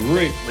was a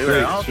great, We were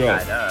great all show.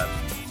 tied up.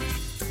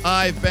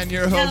 I've been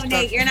your No, host.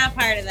 Nate, you're not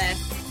part of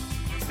this.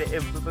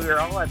 We were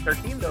all at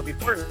 13 though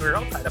before. We were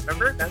all tied up.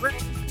 Remember?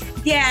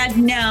 Yeah,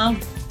 no.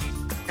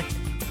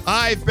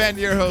 I've been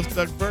your host,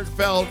 Doug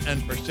Bergfeld,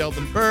 and for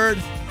Sheldon Bird,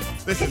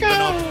 this has been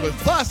Ultra Quiz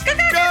Plus. Good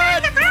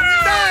night!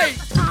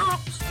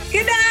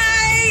 Good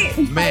night.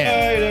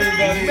 Man, Good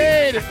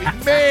night,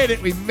 everybody.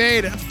 we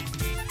made it.